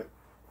following it.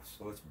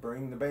 So let's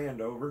bring the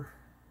band over.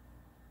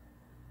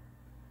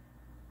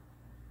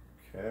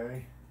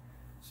 Okay.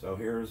 So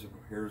here's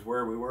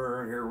where we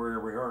were, and here where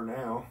we are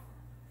now.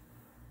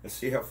 Let's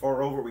see how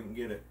far over we can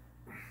get it.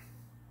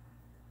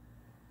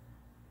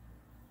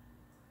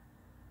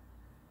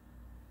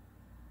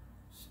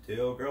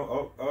 Still go.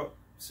 Oh, oh,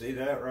 see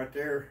that right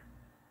there?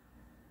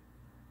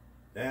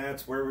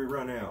 That's where we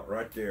run out,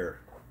 right there.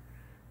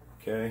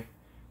 Okay.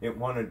 It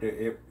wanted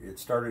to, it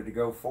started to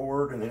go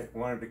forward, and then it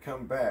wanted to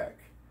come back.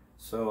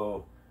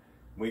 So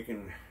we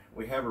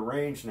have a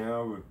range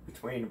now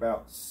between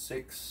about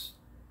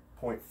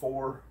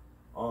 6.4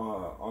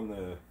 on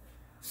the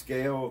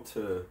scale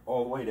to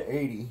all the way to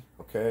 80.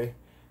 Okay.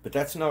 But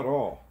that's not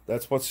all.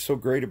 That's what's so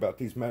great about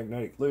these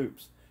magnetic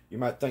loops. You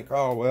might think,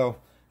 oh well,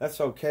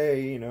 that's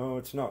okay, you know,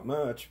 it's not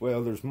much.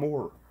 Well, there's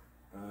more.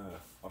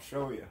 I'll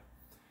show you.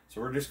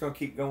 So we're just going to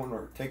keep going,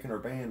 or taking our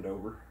band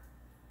over,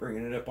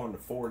 bringing it up onto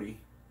 40.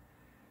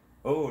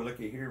 Oh,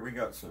 looky here, we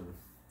got some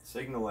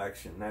signal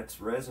action. That's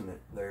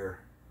resonant there.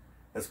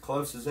 As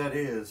close as that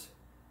is,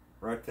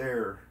 right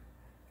there,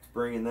 it's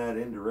bringing that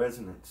into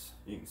resonance.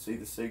 You can see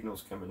the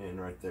signals coming in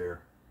right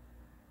there.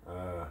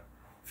 A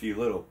few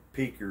little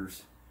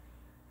peakers.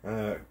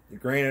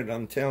 Granted,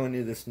 I'm telling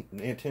you, this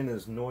antenna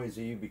is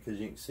noisy because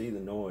you can see the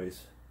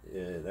noise.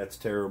 Yeah, that's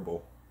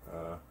terrible.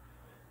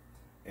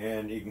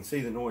 And you can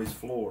see the noise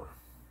floor.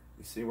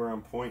 You see where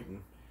I'm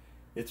pointing?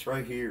 It's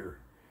right here.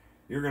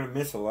 You're going to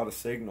miss a lot of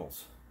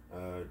signals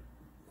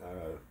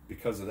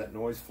because of that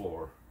noise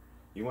floor.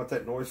 You want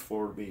that noise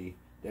floor to be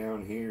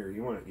down here.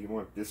 You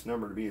want this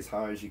number to be as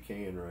high as you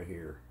can right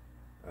here,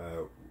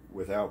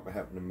 without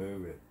having to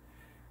move it.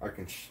 I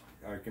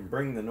can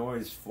bring the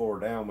noise floor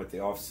down with the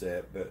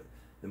offset, but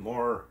the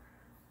more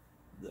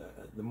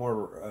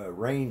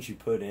range you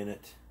put in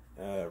it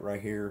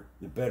right here,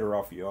 the better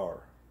off you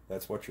are.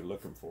 That's what you're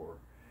looking for.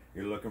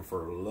 You're looking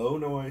for low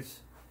noise,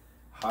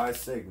 high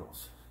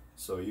signals.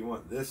 So you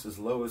want this as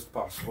low as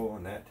possible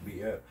and that to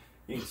be up.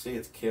 You can see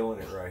it's killing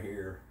it right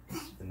here.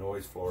 The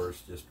noise floor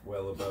is just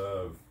well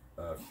above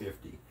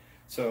 50.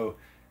 So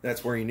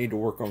that's where you need to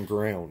work on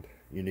ground.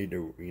 You need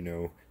to, you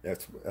know,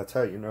 that's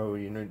how you know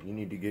you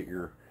need to get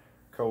your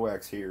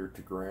coax here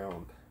to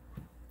ground.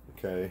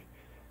 Okay,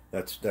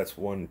 that's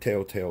one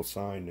telltale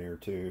sign there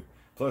too.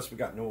 Plus we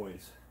got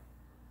noise.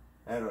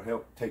 That'll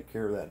help take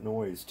care of that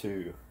noise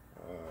too.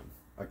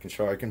 I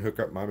can hook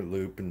up my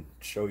loop and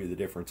show you the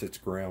difference. It's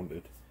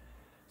grounded.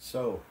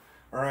 So,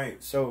 all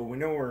right. So we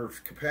know our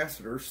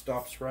capacitor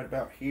stops right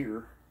about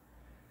here.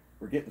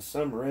 We're getting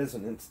some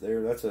resonance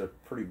there. That's a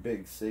pretty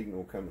big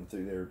signal coming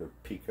through there to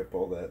peak up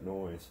all that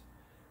noise.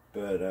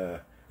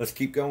 But let's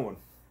keep going.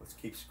 Let's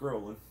keep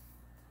scrolling,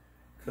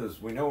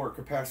 because we know our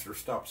capacitor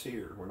stops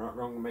here. We're not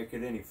going to make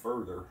it any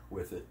further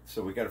with it.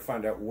 So we got to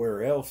find out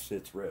where else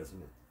it's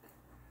resonant.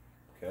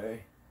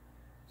 Okay,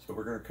 so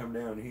we're going to come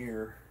down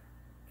here,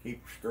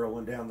 keep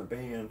scrolling down the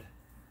band.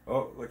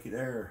 Oh, looky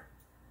there.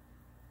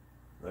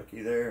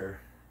 Looky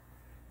there.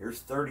 Here's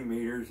 30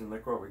 meters, and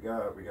look what we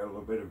got. We got a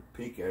little bit of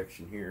peak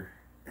action here.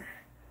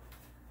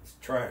 Let's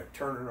try it,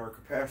 turning our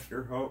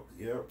capacitor. Oh,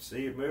 yep,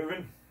 see it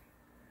moving?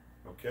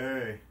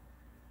 Okay,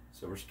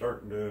 so we're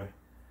starting to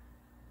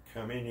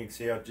come in. You can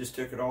see I just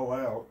took it all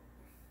out.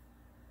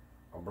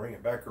 I'll bring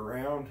it back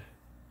around.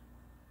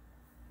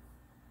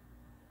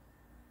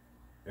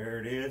 There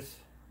it is.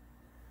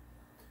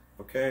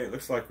 Okay, it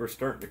looks like we're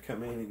starting to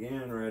come in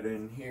again right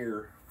in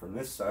here from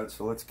this side,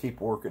 so let's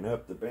keep working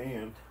up the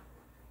band.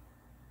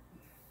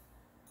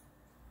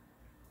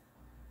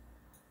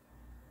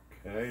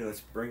 Okay, let's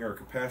bring our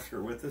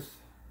capacitor with us.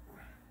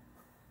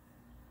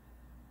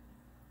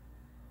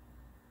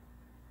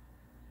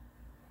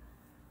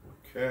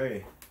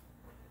 Okay,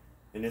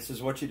 and this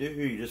is what you do.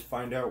 You just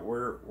find out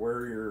where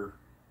your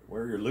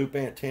loop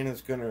antenna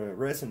is going to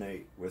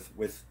resonate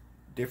with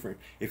different.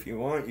 If you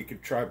want, you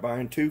could try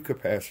buying two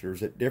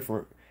capacitors at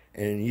different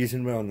and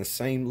using them on the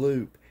same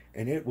loop,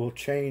 and it will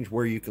change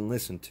where you can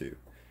listen to.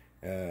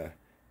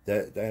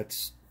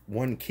 That's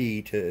one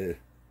key to,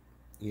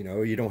 you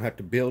know, you don't have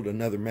to build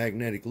another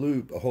magnetic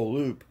loop, a whole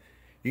loop.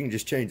 You can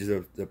just change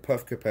the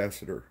puff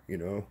capacitor, you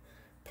know,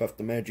 puff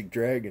the magic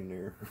dragon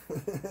there.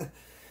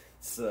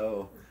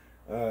 So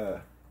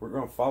we're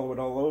going to follow it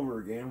all over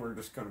again. We're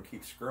just going to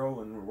keep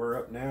scrolling. We're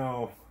up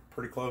now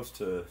pretty close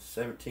to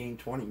 17,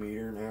 20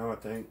 meter now, I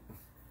think.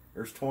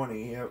 There's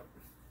 20, yep.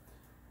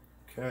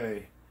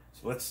 Okay,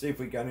 so let's see if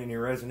we got any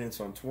resonance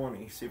on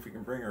 20. See if we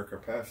can bring our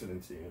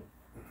capacitance in.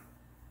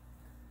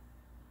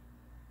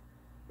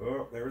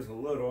 Oh, there's a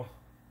little.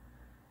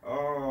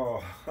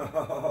 Oh,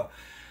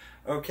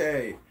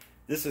 okay.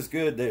 This is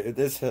good.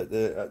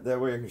 That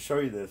way I can show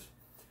you this.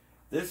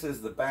 This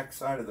is the back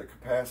side of the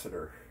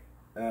capacitor.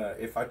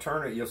 If I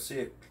turn it, you'll see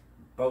it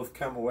both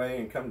come away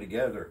and come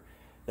together.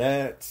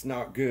 That's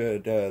not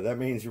good. That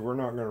means we're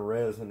not going to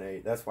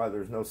resonate. That's why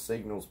there's no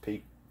signals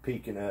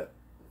peaking up,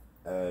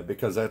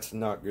 because that's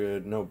not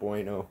good. No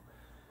bueno.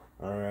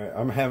 All right,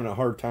 I'm having a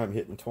hard time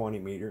hitting 20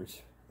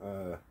 meters.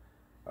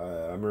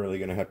 I'm really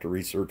going to have to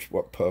research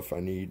what puff I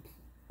need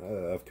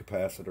of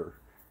capacitor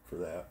for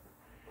that.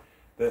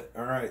 But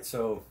all right,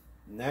 so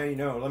now you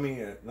know. Let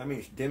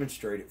me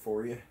demonstrate it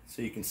for you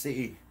so you can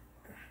see.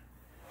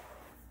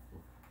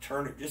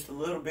 Turn it just a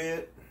little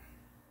bit.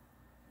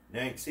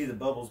 Now you can see the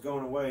bubbles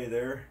going away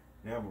there.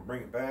 Now we'll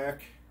bring it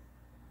back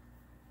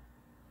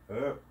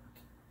up.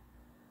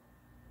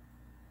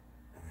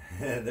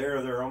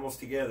 There, they're almost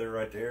together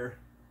right there.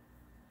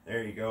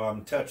 There you go.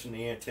 I'm touching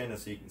the antenna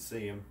so you can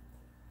see them.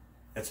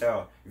 That's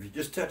how, if you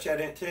just touch that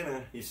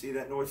antenna, you see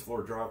that noise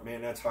floor drop,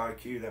 man, that's high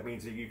Q. That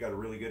means that you got a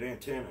really good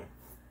antenna.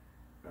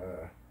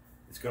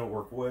 It's going to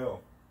work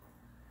well.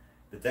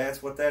 But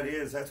that's what that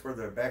is. That's where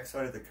the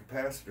backside of the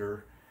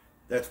capacitor,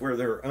 that's where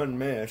they're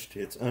unmeshed.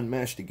 It's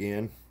unmeshed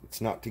again.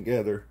 It's not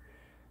together.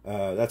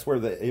 That's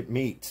where it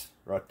meets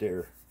right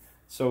there.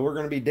 So we're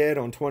going to be dead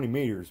on 20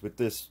 meters with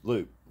this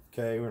loop.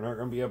 Okay, we're not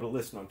going to be able to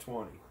listen on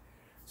 20.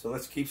 So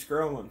let's keep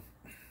scrolling.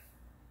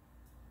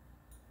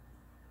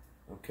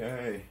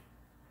 Okay.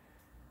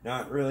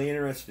 Not really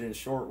interested in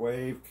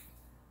shortwave,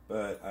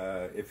 but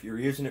if you're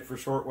using it for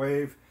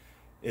shortwave,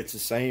 it's the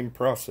same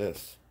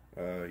process.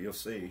 You'll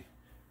see.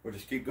 We'll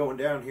just keep going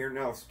down here.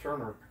 Now let's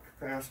turn our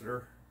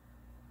capacitor.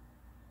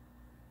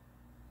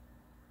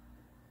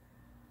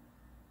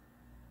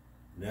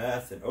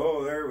 Nothing.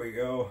 Oh, there we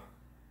go.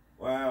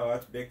 Wow,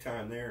 that's big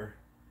time there.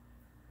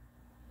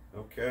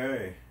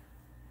 Okay.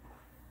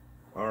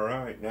 All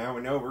right, now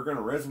we know we're going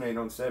to resonate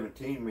on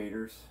 17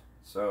 meters,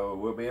 so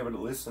we'll be able to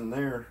listen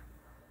there.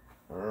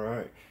 All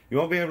right. You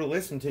won't be able to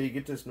listen until you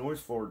get this noise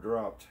floor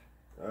dropped.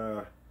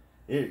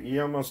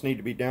 You almost need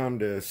to be down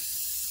to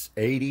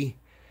 80,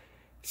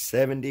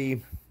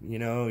 70. You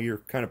know, you're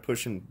kind of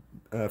pushing,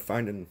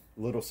 finding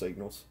little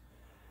signals.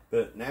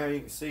 But now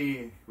you can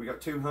see we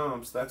got two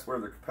humps. That's where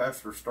the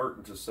capacitor's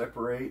starting to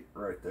separate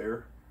right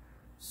there.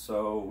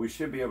 So we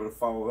should be able to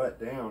follow that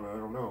down. I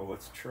don't know.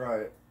 Let's try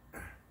it.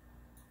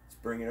 Let's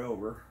bring it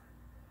over.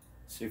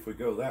 See if we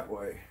go that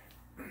way.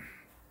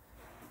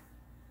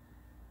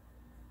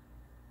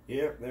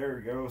 Yep, there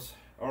it goes.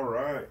 All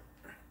right.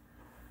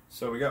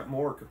 So we got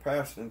more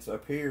capacitance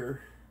up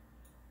here.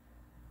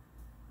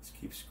 Let's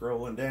keep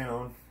scrolling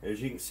down.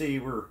 As you can see,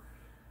 we're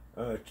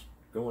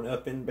going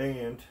up in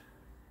band.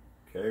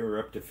 Okay, we're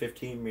up to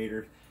 15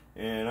 meters.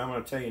 And I'm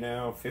going to tell you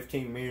now,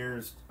 15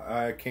 meters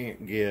I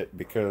can't get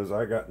because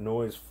I got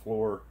noise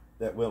floor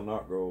that will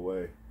not go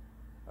away.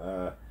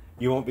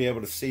 You won't be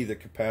able to see the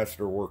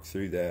capacitor work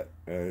through that.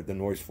 The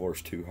noise floor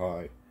is too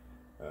high.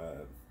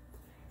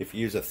 If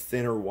you use a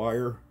thinner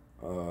wire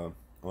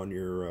on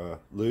your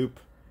loop,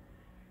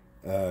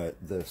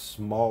 the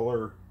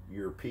smaller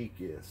your peak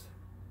is,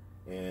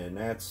 and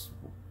that's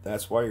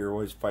why you're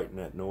always fighting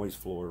that noise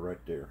floor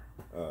right there,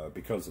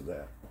 because of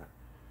that.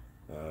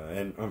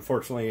 And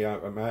unfortunately,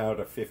 I'm out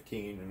of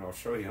 15, and I'll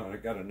show you. I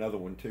got another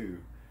one too.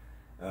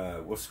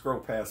 We'll scroll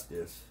past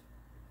this.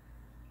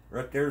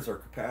 Right there's our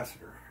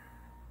capacitor.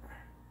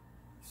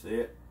 See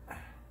it?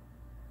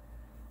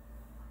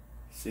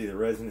 See the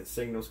resonant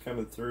signals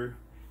coming through?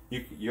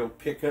 You'll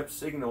pick up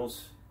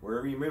signals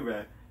wherever you move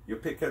at. You'll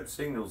pick up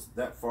signals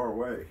that far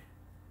away.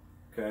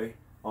 Okay,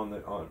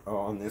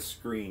 on this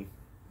screen,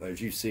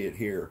 as you see it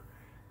here.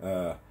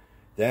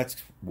 That's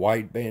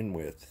wide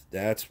bandwidth.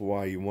 That's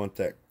why you want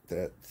that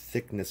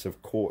thickness of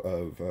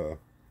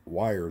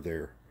wire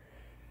there.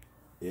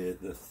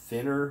 The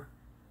thinner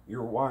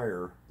your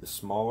wire, the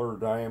smaller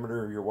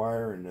diameter of your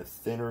wire, and the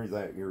thinner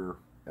that your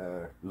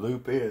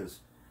loop is,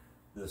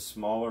 the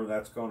smaller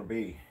that's going to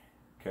be.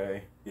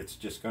 Okay, it's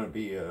just going to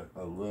be a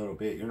little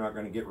bit. You're not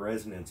going to get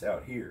resonance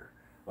out here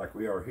like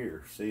we are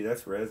here. See,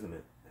 that's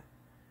resonant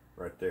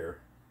right there.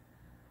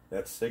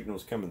 That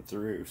signal's coming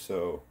through,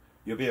 so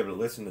you'll be able to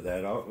listen to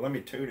that. Let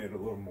me tune it a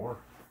little more.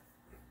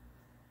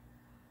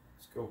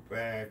 Let's go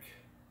back.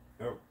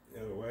 Oh,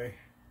 the other way.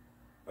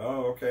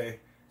 Oh, okay.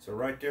 So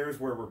right there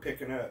is where we're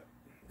picking up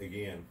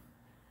again.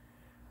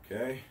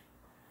 Okay.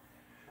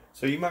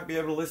 So you might be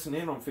able to listen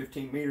in on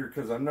 15 meter,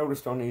 because I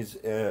noticed on these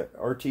RTL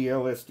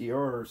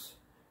SDRs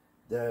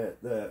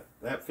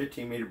that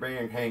 15 meter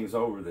band hangs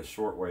over the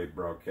shortwave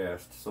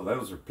broadcast. So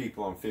those are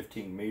people on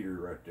 15 meter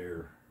right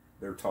there.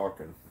 They're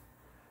talking.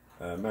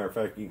 Matter of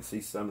fact, you can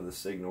see some of the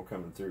signal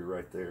coming through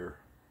right there.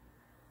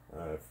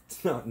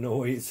 It's not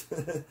noise.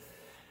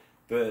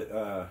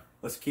 But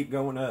let's keep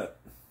going up,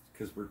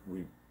 because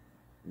we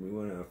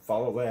want to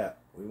follow that.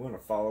 We want to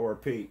follow our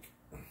peak.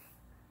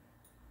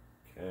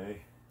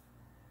 Okay.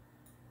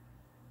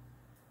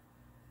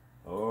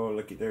 Oh,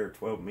 looky there,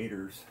 12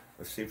 meters.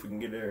 Let's see if we can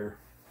get there.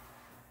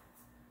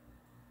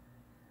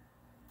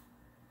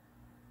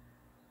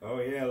 Oh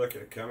yeah, look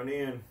at it coming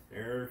in.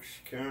 There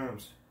she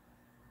comes.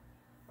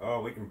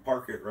 Oh, we can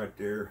park it right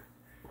there.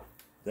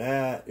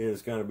 That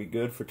is going to be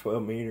good for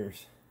 12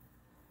 meters.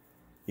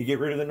 You get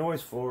rid of the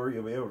noise floor,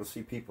 you'll be able to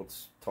see people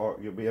talk.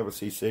 You'll be able to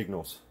see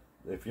signals.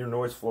 If your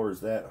noise floor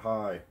is that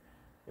high,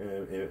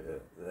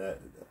 that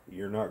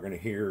you're not going to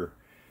hear.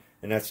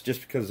 And that's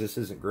just because this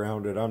isn't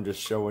grounded. I'm just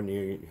showing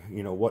you,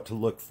 you know, what to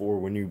look for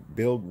when you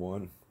build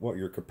one, what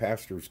your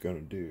capacitor is going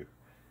to do.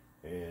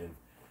 And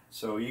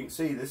so you can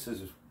see this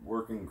is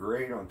working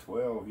great on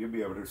 12. You'll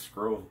be able to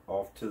scroll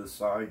off to the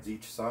sides,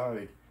 each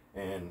side,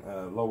 and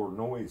lower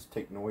noise,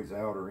 take noise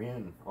out or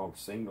in on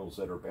signals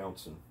that are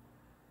bouncing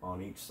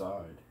on each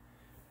side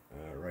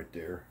right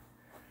there.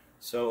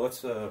 So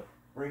let's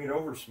bring it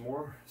over some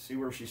more, see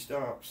where she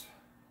stops.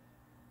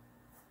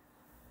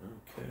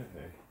 Okay,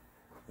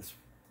 let's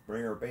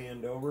bring our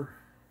band over.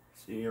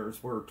 See,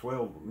 here's where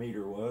 12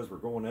 meter was. We're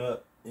going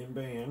up in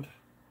band.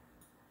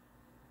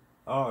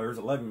 Oh, there's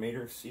 11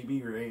 meters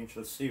CB range.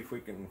 Let's see if we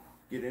can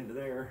get into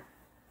there.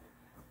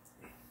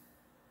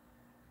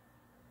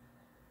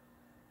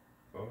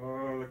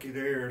 Oh, looky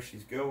there.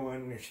 She's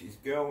going. She's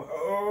going.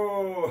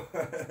 Oh,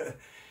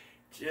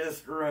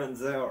 just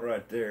runs out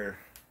right there.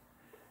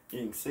 You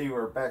can see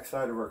where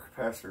backside of our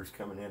capacitor is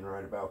coming in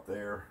right about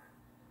there.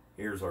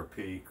 Here's our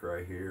peak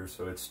right here.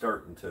 So it's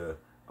starting to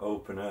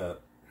open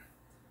up.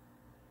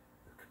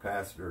 The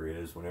capacitor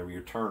is, whenever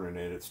you're turning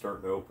it, it's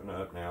starting to open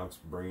up now. It's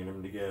bringing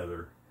them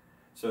together.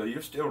 So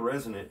you're still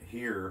resonant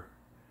here.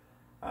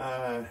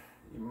 You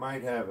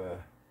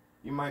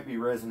might be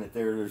resonant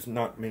there. There's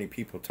not many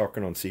people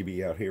talking on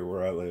CB out here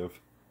where I live.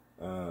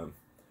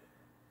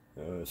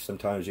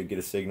 Sometimes you get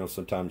a signal,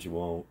 sometimes you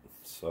won't.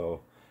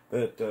 So,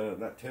 but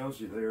that tells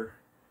you there.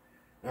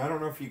 Now, I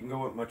don't know if you can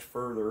go up much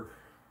further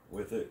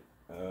with it.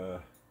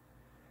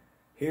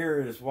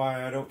 Here is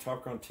why I don't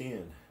talk on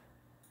 10.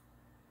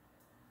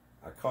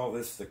 I call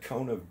this the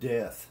cone of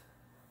death.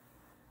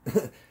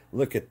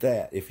 Look at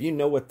that. If you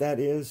know what that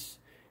is,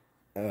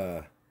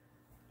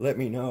 let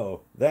me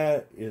know.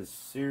 That is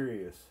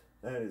serious.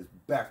 That is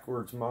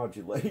backwards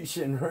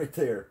modulation right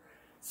there.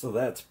 So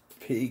that's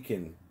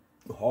peaking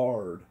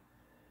hard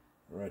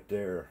right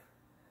there.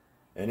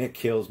 And it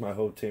kills my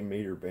whole 10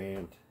 meter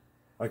band.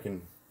 I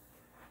can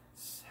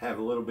have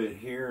a little bit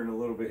here and a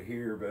little bit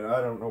here, but I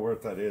don't know where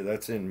that is.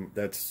 That's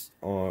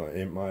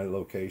in my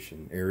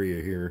location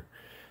area here.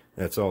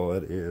 That's all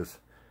that is.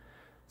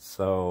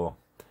 So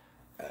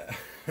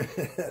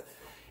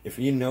if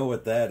you know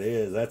what that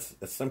is, that's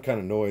some kind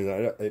of noise.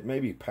 It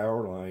may be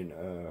power line,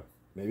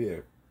 maybe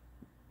a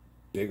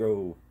big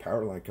old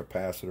power line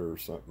capacitor or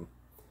something.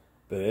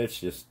 But it's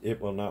just, it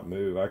will not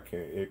move. I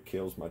can't. It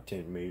kills my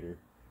 10 meter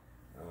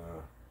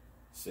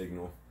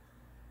signal.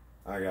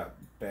 I got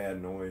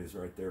bad noise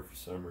right there for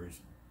some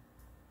reason.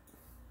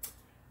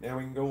 Now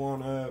we can go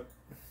on up,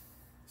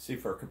 see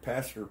if our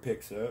capacitor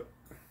picks up.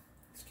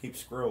 Let's keep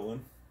scrolling.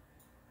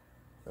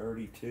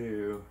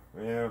 32.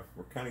 Yeah,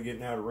 we're kind of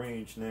getting out of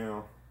range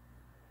now.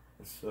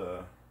 Let's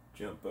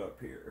jump up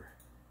here.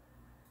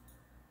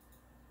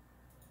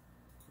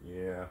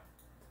 Yeah.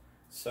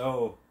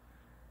 So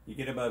you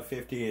get above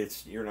 50,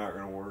 you're not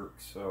going to work.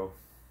 So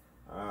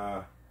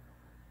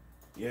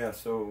yeah,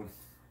 so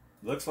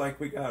looks like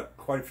we got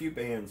quite a few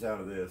bands out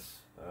of this.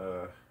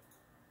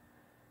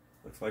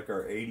 Looks like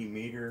our 80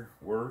 meter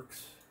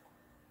works.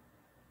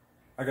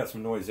 I got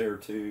some noise there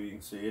too. You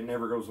can see it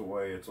never goes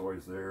away. It's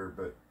always there,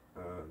 but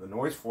the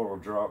noise floor will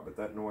drop, but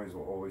that noise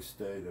will always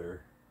stay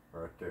there,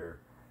 right there.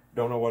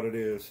 Don't know what it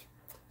is.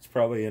 It's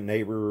probably a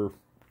neighbor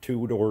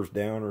 2 doors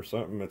down or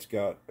something that's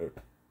got a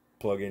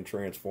plug-in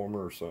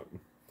transformer or something.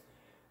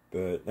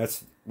 But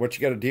that's what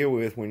you got to deal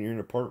with when you're in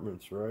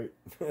apartments, right?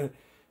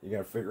 You got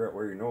to figure out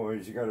where your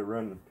noise. You got to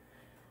run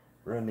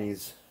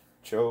these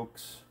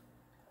chokes,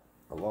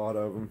 a lot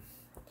of them.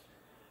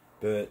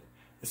 But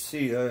let's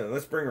see.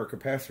 Let's bring our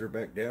capacitor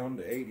back down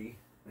to 80.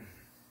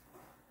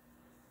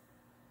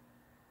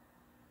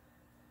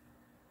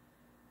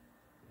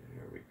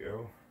 There we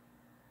go.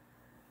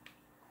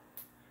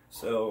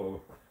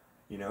 So,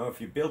 you know,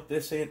 if you built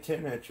this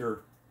antenna at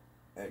your,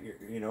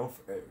 you know,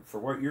 for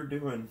what you're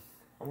doing,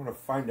 I want to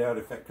find out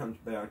if that comes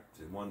back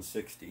to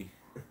 160.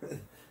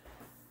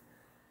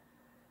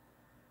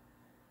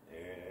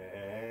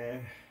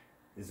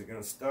 Is it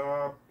going to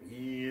stop?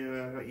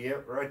 Yeah,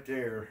 yep, right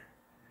there.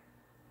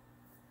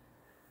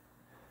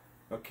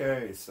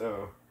 Okay,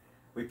 so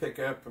we pick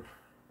up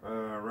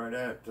right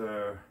at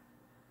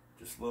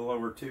just a little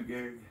over 2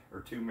 gig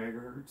or 2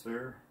 megahertz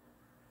there,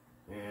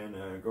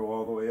 and go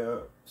all the way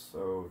up.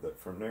 So that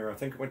from there, I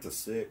think it went to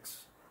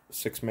 6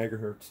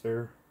 megahertz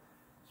there.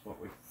 That's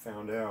what we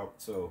found out.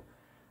 So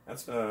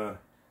that's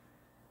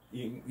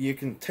you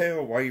can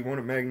tell why you want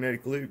a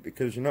magnetic loop,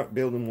 because you're not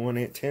building one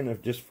antenna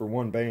just for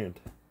one band.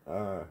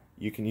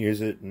 You can use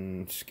it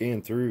and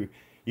scan through.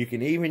 You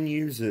can even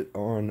use it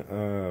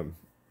on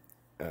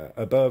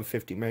above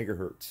 50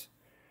 megahertz.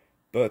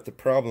 But the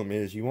problem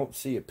is you won't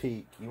see a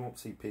peak. You won't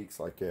see peaks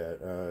like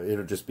that.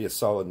 It'll just be a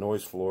solid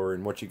noise floor.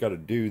 And what you got to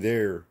do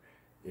there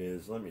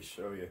is, let me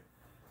show you.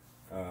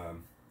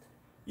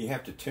 You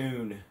have to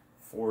tune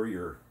for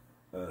your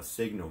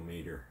signal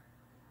meter.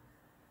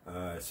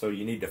 So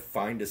you need to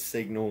find a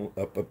signal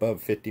up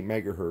above 50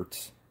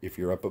 megahertz. If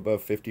you're up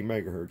above 50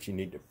 megahertz, you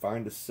need to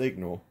find a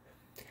signal,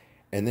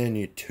 and then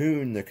you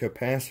tune the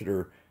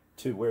capacitor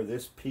to where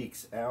this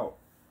peaks out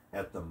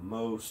at the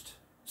most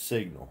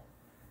signal,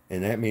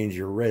 and that means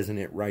you're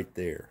resonant right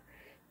there.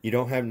 You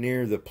don't have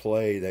near the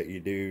play that you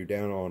do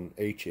down on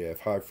HF,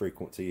 high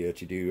frequency,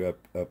 that you do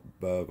up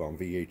above on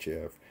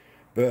VHF.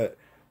 But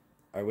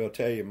I will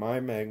tell you, my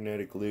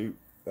magnetic loop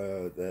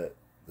that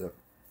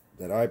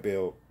I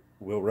built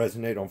will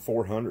resonate on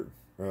 400.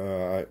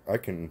 I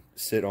can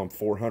sit on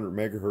 400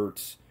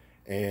 megahertz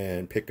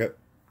and pick up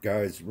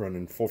guys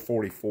running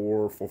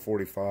 444,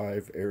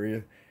 445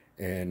 area,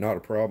 and not a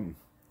problem.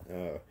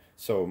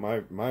 So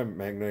my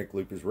magnetic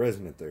loop is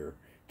resonant there.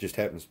 Just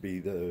happens to be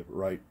the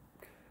right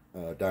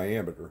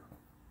diameter.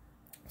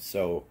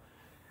 So,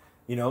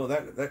 you know,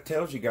 that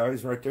tells you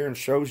guys right there and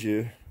shows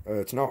you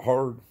it's not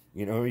hard.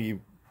 You know,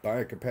 you buy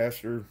a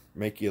capacitor,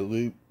 make you a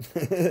loop,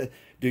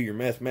 do your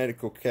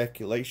mathematical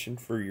calculation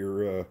for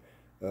your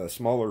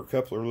smaller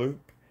coupler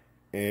loop,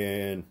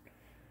 and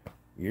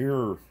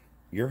you're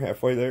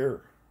halfway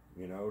there,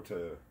 you know,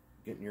 to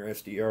getting your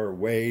SDR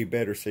way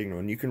better signal.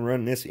 And you can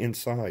run this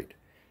inside.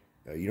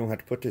 You don't have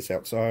to put this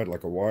outside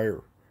like a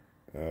wire.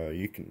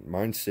 You can,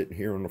 mine's sitting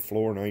here on the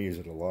floor, and I use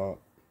it a lot.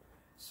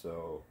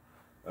 So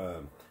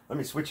let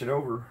me switch it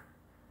over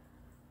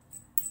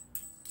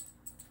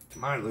to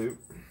my loop.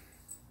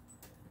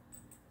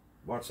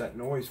 Watch that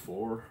noise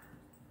floor.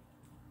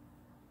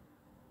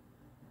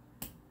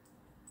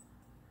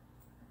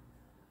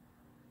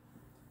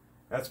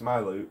 That's my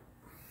loop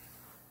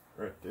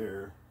right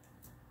there.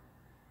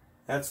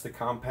 That's the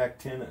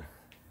compact antenna.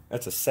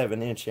 That's a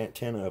 7-inch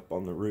antenna up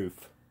on the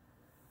roof,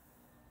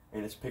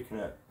 and it's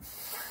picking up.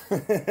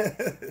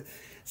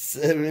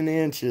 7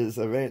 inches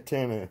of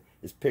antenna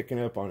is picking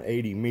up on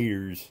 80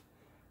 meters,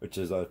 which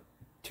is a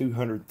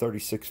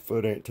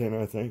 236-foot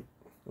antenna, I think,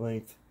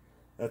 length.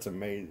 That's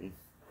amazing.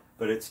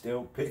 But it's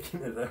still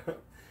picking it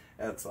up.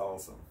 That's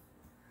awesome.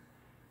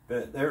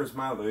 But there's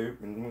my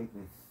loop, and we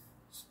can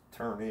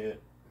turn it.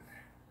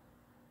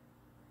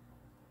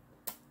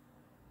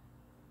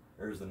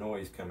 There's the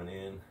noise coming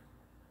in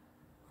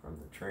from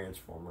the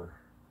transformer.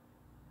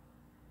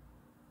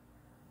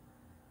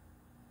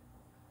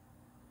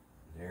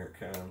 There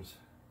it comes.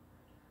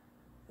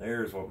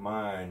 There's what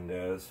mine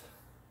does.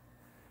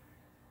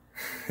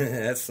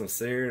 That's some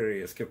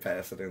serious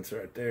capacitance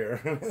right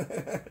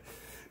there.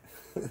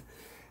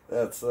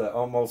 That's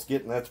almost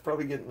getting, that's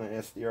probably getting the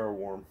SDR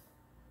warm.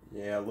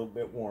 Yeah, a little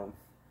bit warm.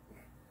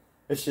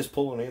 It's just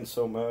pulling in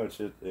so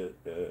much,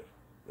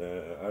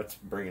 it's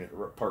bringing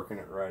it, parking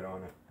it right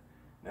on it.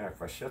 Now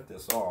if I shut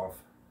this off,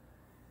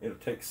 it'll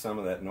take some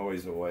of that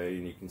noise away,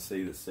 and you can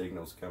see the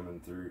signals coming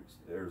through.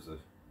 There's a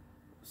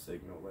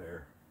signal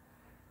there.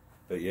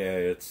 But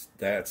yeah,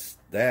 that's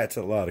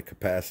a lot of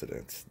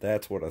capacitance.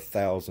 That's what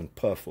 1,000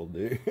 puff will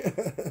do.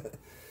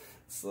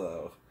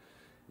 So,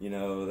 you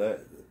know,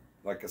 that,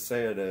 like I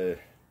said,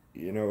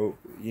 you know,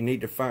 you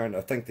need to find,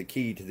 I think the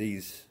key to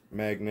these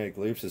magnetic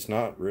loops, it's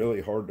not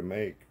really hard to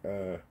make,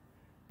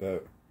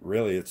 but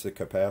really it's the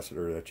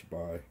capacitor that you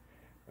buy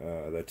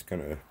that's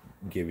going to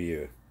give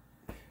you,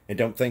 and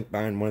don't think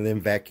buying one of them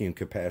vacuum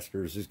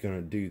capacitors is going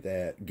to do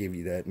that, give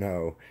you that.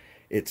 No,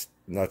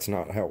 that's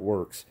not how it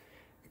works.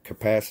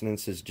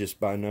 Capacitance is just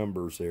by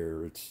numbers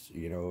there. It's,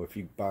 you know, if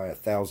you buy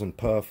 1,000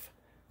 puff,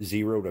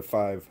 0 to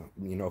 5,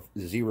 you know,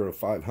 0 to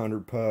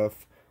 500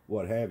 puff,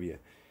 what have you.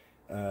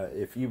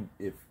 If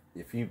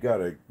you've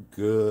got a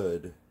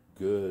good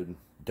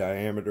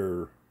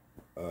diameter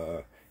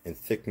and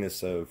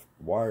thickness of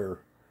wire,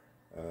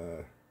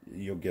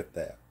 you'll get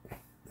that.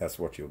 That's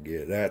what you'll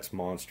get. That's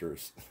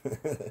monstrous.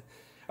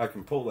 I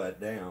can pull that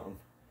down,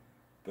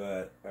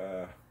 but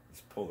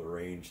let's pull the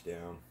range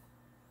down.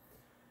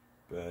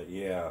 But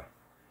yeah,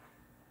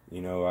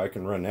 you know, I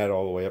can run that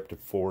all the way up to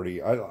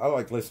 40. I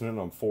like listening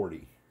on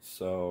 40.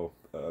 So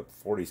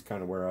 40 is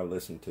kind of where I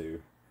listen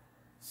to.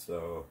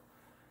 So,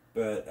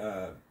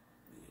 but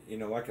you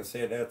know, like I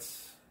said,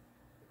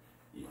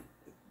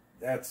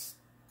 that's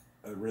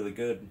a really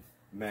good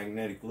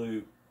magnetic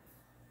loop.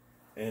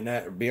 And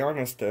that, to be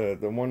honest, the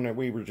one that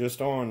we were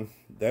just on,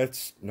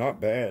 that's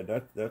not bad.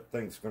 That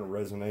thing's going to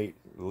resonate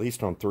at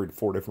least on 3 to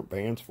 4 different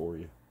bands for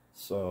you.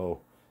 So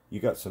you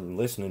got some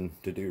listening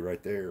to do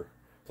right there.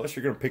 Plus,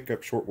 you're going to pick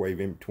up shortwave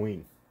in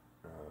between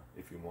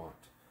if you want.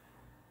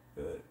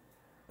 But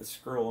let's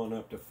scroll on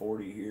up to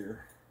 40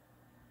 here.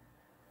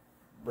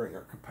 Bring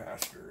our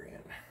capacitor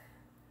in.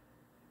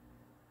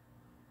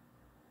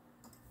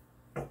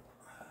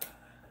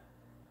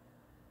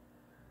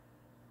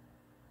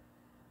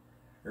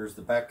 There's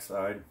the back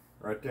side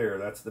right there.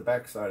 That's the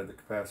back side of the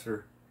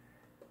capacitor.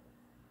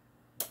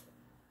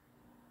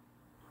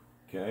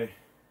 Okay.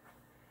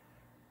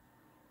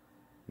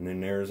 And then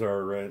there's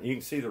our, you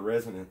can see the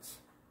resonance.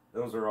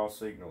 Those are all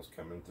signals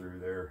coming through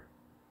there.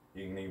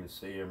 You can even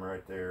see them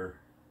right there.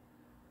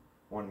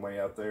 One way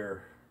out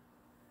there.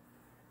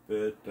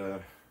 But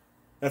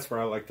that's where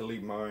I like to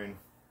leave mine.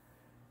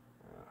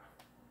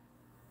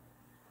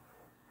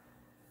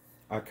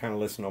 I kind of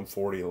listen on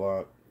 40 a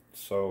lot.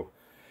 So,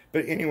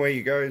 but anyway,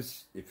 you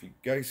guys, if you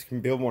guys can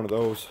build one of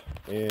those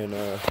and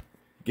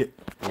get,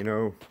 you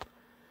know,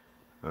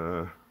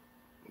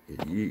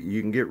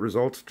 you can get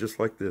results just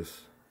like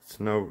this. It's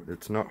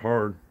not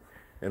hard.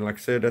 And like I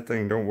said, that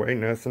thing don't weigh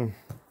nothing.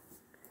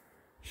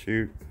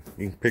 Shoot,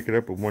 you can pick it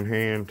up with one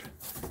hand,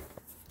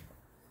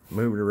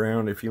 move it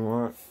around if you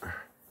want.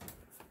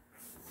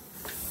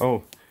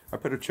 Oh, I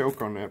put a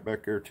choke on that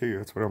back there too.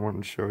 That's what I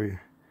wanted to show you.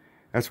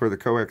 That's where the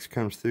coax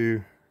comes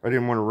through. I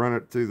didn't want to run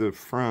it through the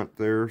front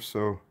there,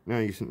 so now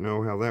you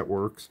know how that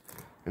works.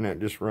 And that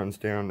just runs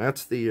down.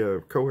 That's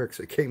the coax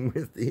that came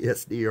with the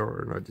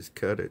SDR, and I just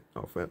cut it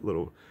off that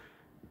little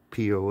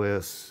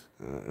POS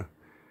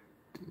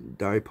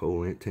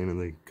dipole antenna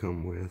they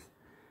come with.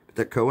 But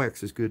that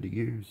coax is good to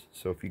use.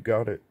 So if you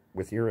got it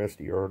with your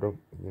SDR, don't,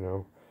 you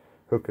know,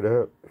 hook it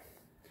up.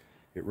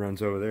 It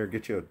runs over there.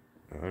 Get you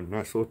a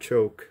nice little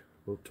choke,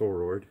 a little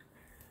toroid,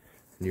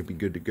 and you'll be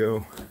good to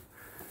go.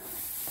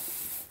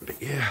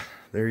 But yeah,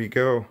 there you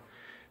go.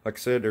 Like I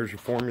said, there's your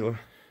formula.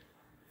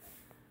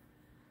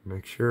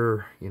 Make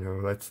sure, you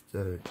know, that's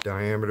the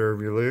diameter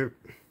of your loop,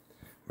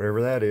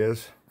 whatever that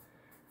is.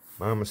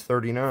 Mine was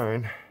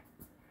 39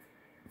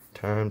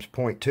 times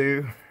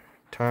 0.2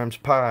 times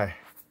pi,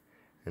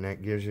 and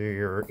that gives you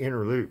your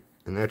inner loop,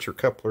 and that's your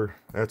coupler.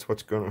 That's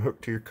what's going to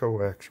hook to your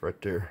coax right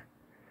there.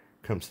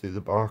 Comes through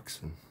the box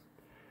and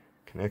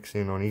connects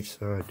in on each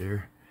side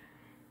there.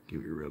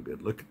 Give you a real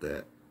good look at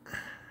that.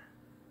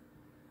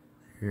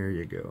 There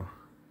you go.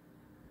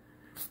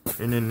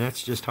 And then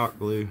that's just hot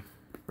glue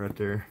right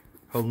there,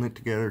 holding it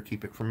together,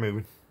 keep it from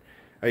moving.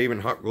 I even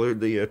hot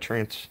glued the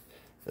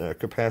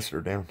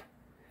capacitor down.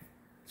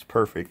 It's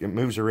perfect. It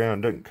moves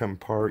around, doesn't come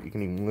apart. You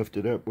can even lift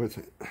it up with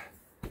it.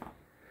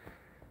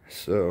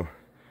 So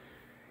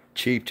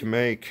cheap to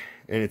make,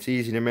 and it's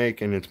easy to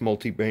make, and it's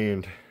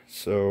multi-band.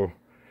 So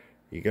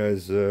you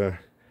guys ought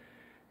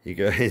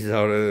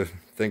to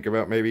think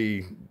about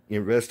maybe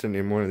investing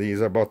in one of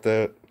these. I bought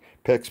that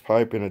PEX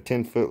pipe in a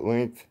 10-foot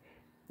length.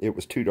 It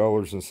was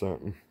 $2 and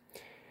something.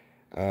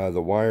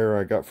 The wire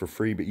I got for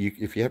free, but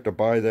if you have to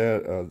buy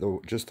that,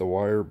 just the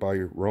wire, buy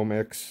your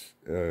Romex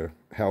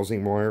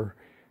housing wire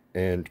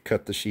and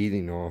cut the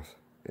sheathing off,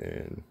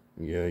 and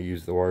yeah,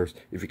 use the wires.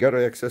 If you got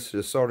access to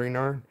the soldering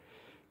iron,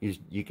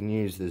 you can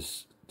use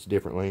this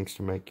different lengths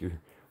to make your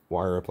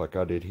wire up like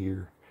I did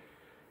here.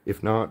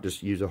 If not,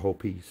 just use a whole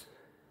piece.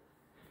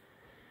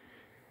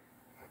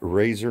 A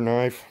razor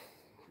knife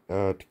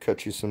to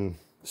cut you some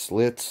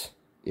slits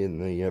in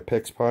the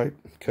PEX pipe,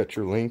 cut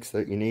your lengths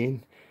that you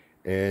need,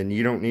 and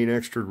you don't need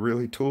extra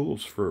really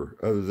tools for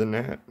other than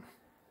that.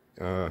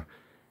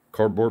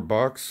 Cardboard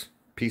box,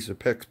 piece of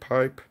PEX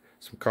pipe,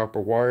 some copper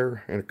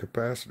wire, and a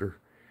capacitor,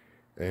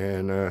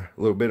 and a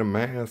little bit of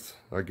math,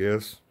 I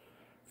guess.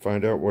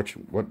 Find out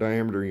what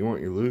diameter you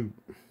want your loop.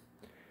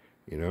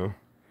 You know,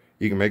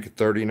 you can make it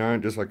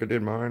 39 just like I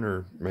did mine,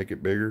 or make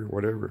it bigger,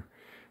 whatever.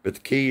 But the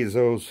key is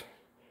those.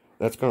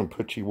 That's going to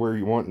put you where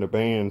you want in the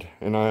band,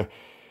 and I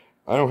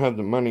don't have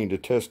the money to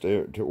test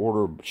it, to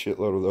order a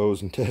shitload of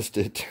those and test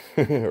it,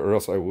 or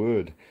else I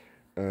would.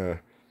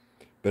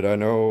 But I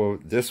know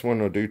this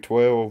one will do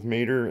 12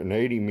 meter and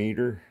 80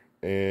 meter,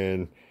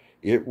 and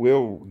it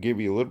will give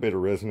you a little bit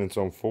of resonance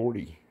on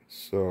 40.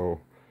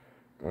 So,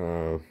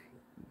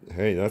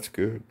 hey, that's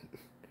good.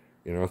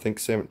 You know, I think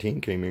 17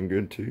 came in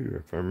good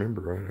too, if I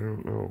remember right. I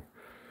don't know.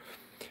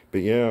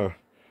 But yeah,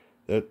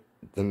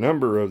 the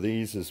number of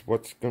these is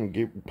what's going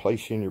to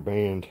place you in your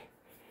band.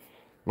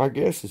 My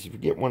guess is if you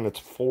get one that's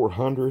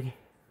 400,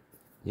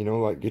 you know,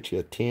 like get you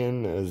a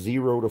 10, a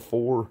 0 to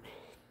 4,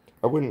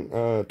 I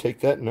wouldn't take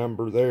that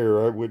number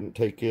there. I wouldn't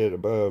take it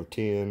above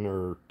 10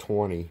 or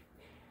 20.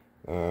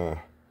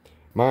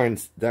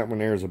 Mine's, that one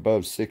there is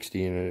above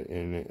 60,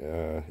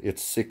 and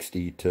it's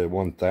 60 to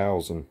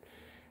 1,000.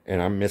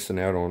 And I'm missing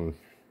out on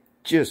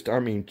just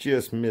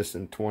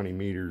missing 20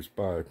 meters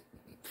by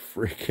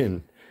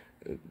freaking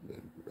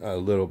a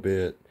little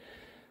bit.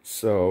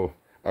 So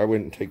I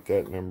wouldn't take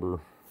that number.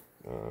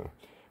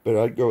 But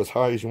I'd go as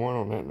high as you want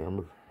on that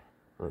number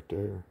right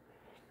there.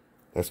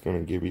 That's going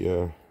to give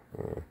you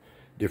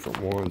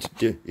different ones.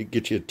 It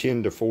gets you a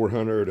 10 to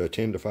 400, a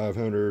 10 to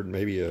 500,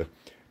 maybe a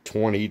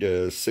 20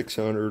 to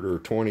 600, or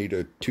 20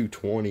 to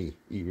 220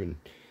 even.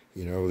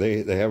 You know, they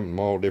have them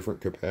all different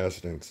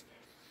capacitance.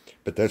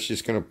 But that's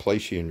just going to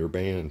place you in your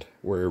band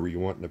wherever you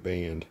want in the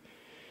band.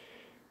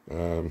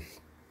 10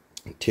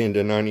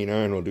 to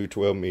 99 will do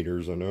 12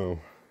 meters, I know.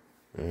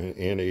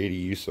 And 80,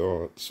 you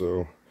saw it.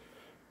 So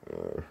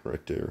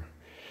right there.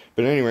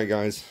 But anyway,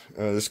 guys,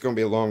 this is going to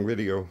be a long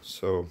video,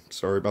 so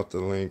sorry about the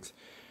length.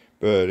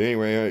 But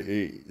anyway,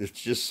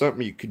 it's just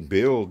something you can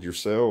build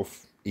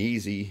yourself,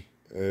 easy.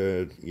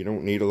 You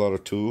don't need a lot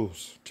of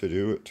tools to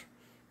do it.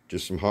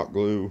 Just some hot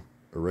glue,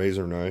 a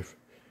razor knife,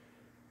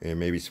 and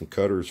maybe some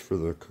cutters for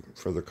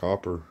the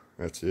copper.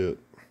 That's it.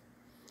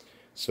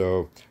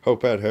 So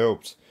hope that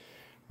helps.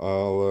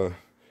 I'll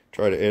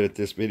try to edit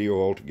this video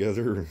all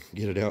together and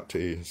get it out to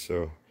you.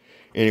 So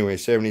anyway,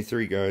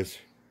 73 guys.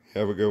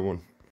 Have a good one.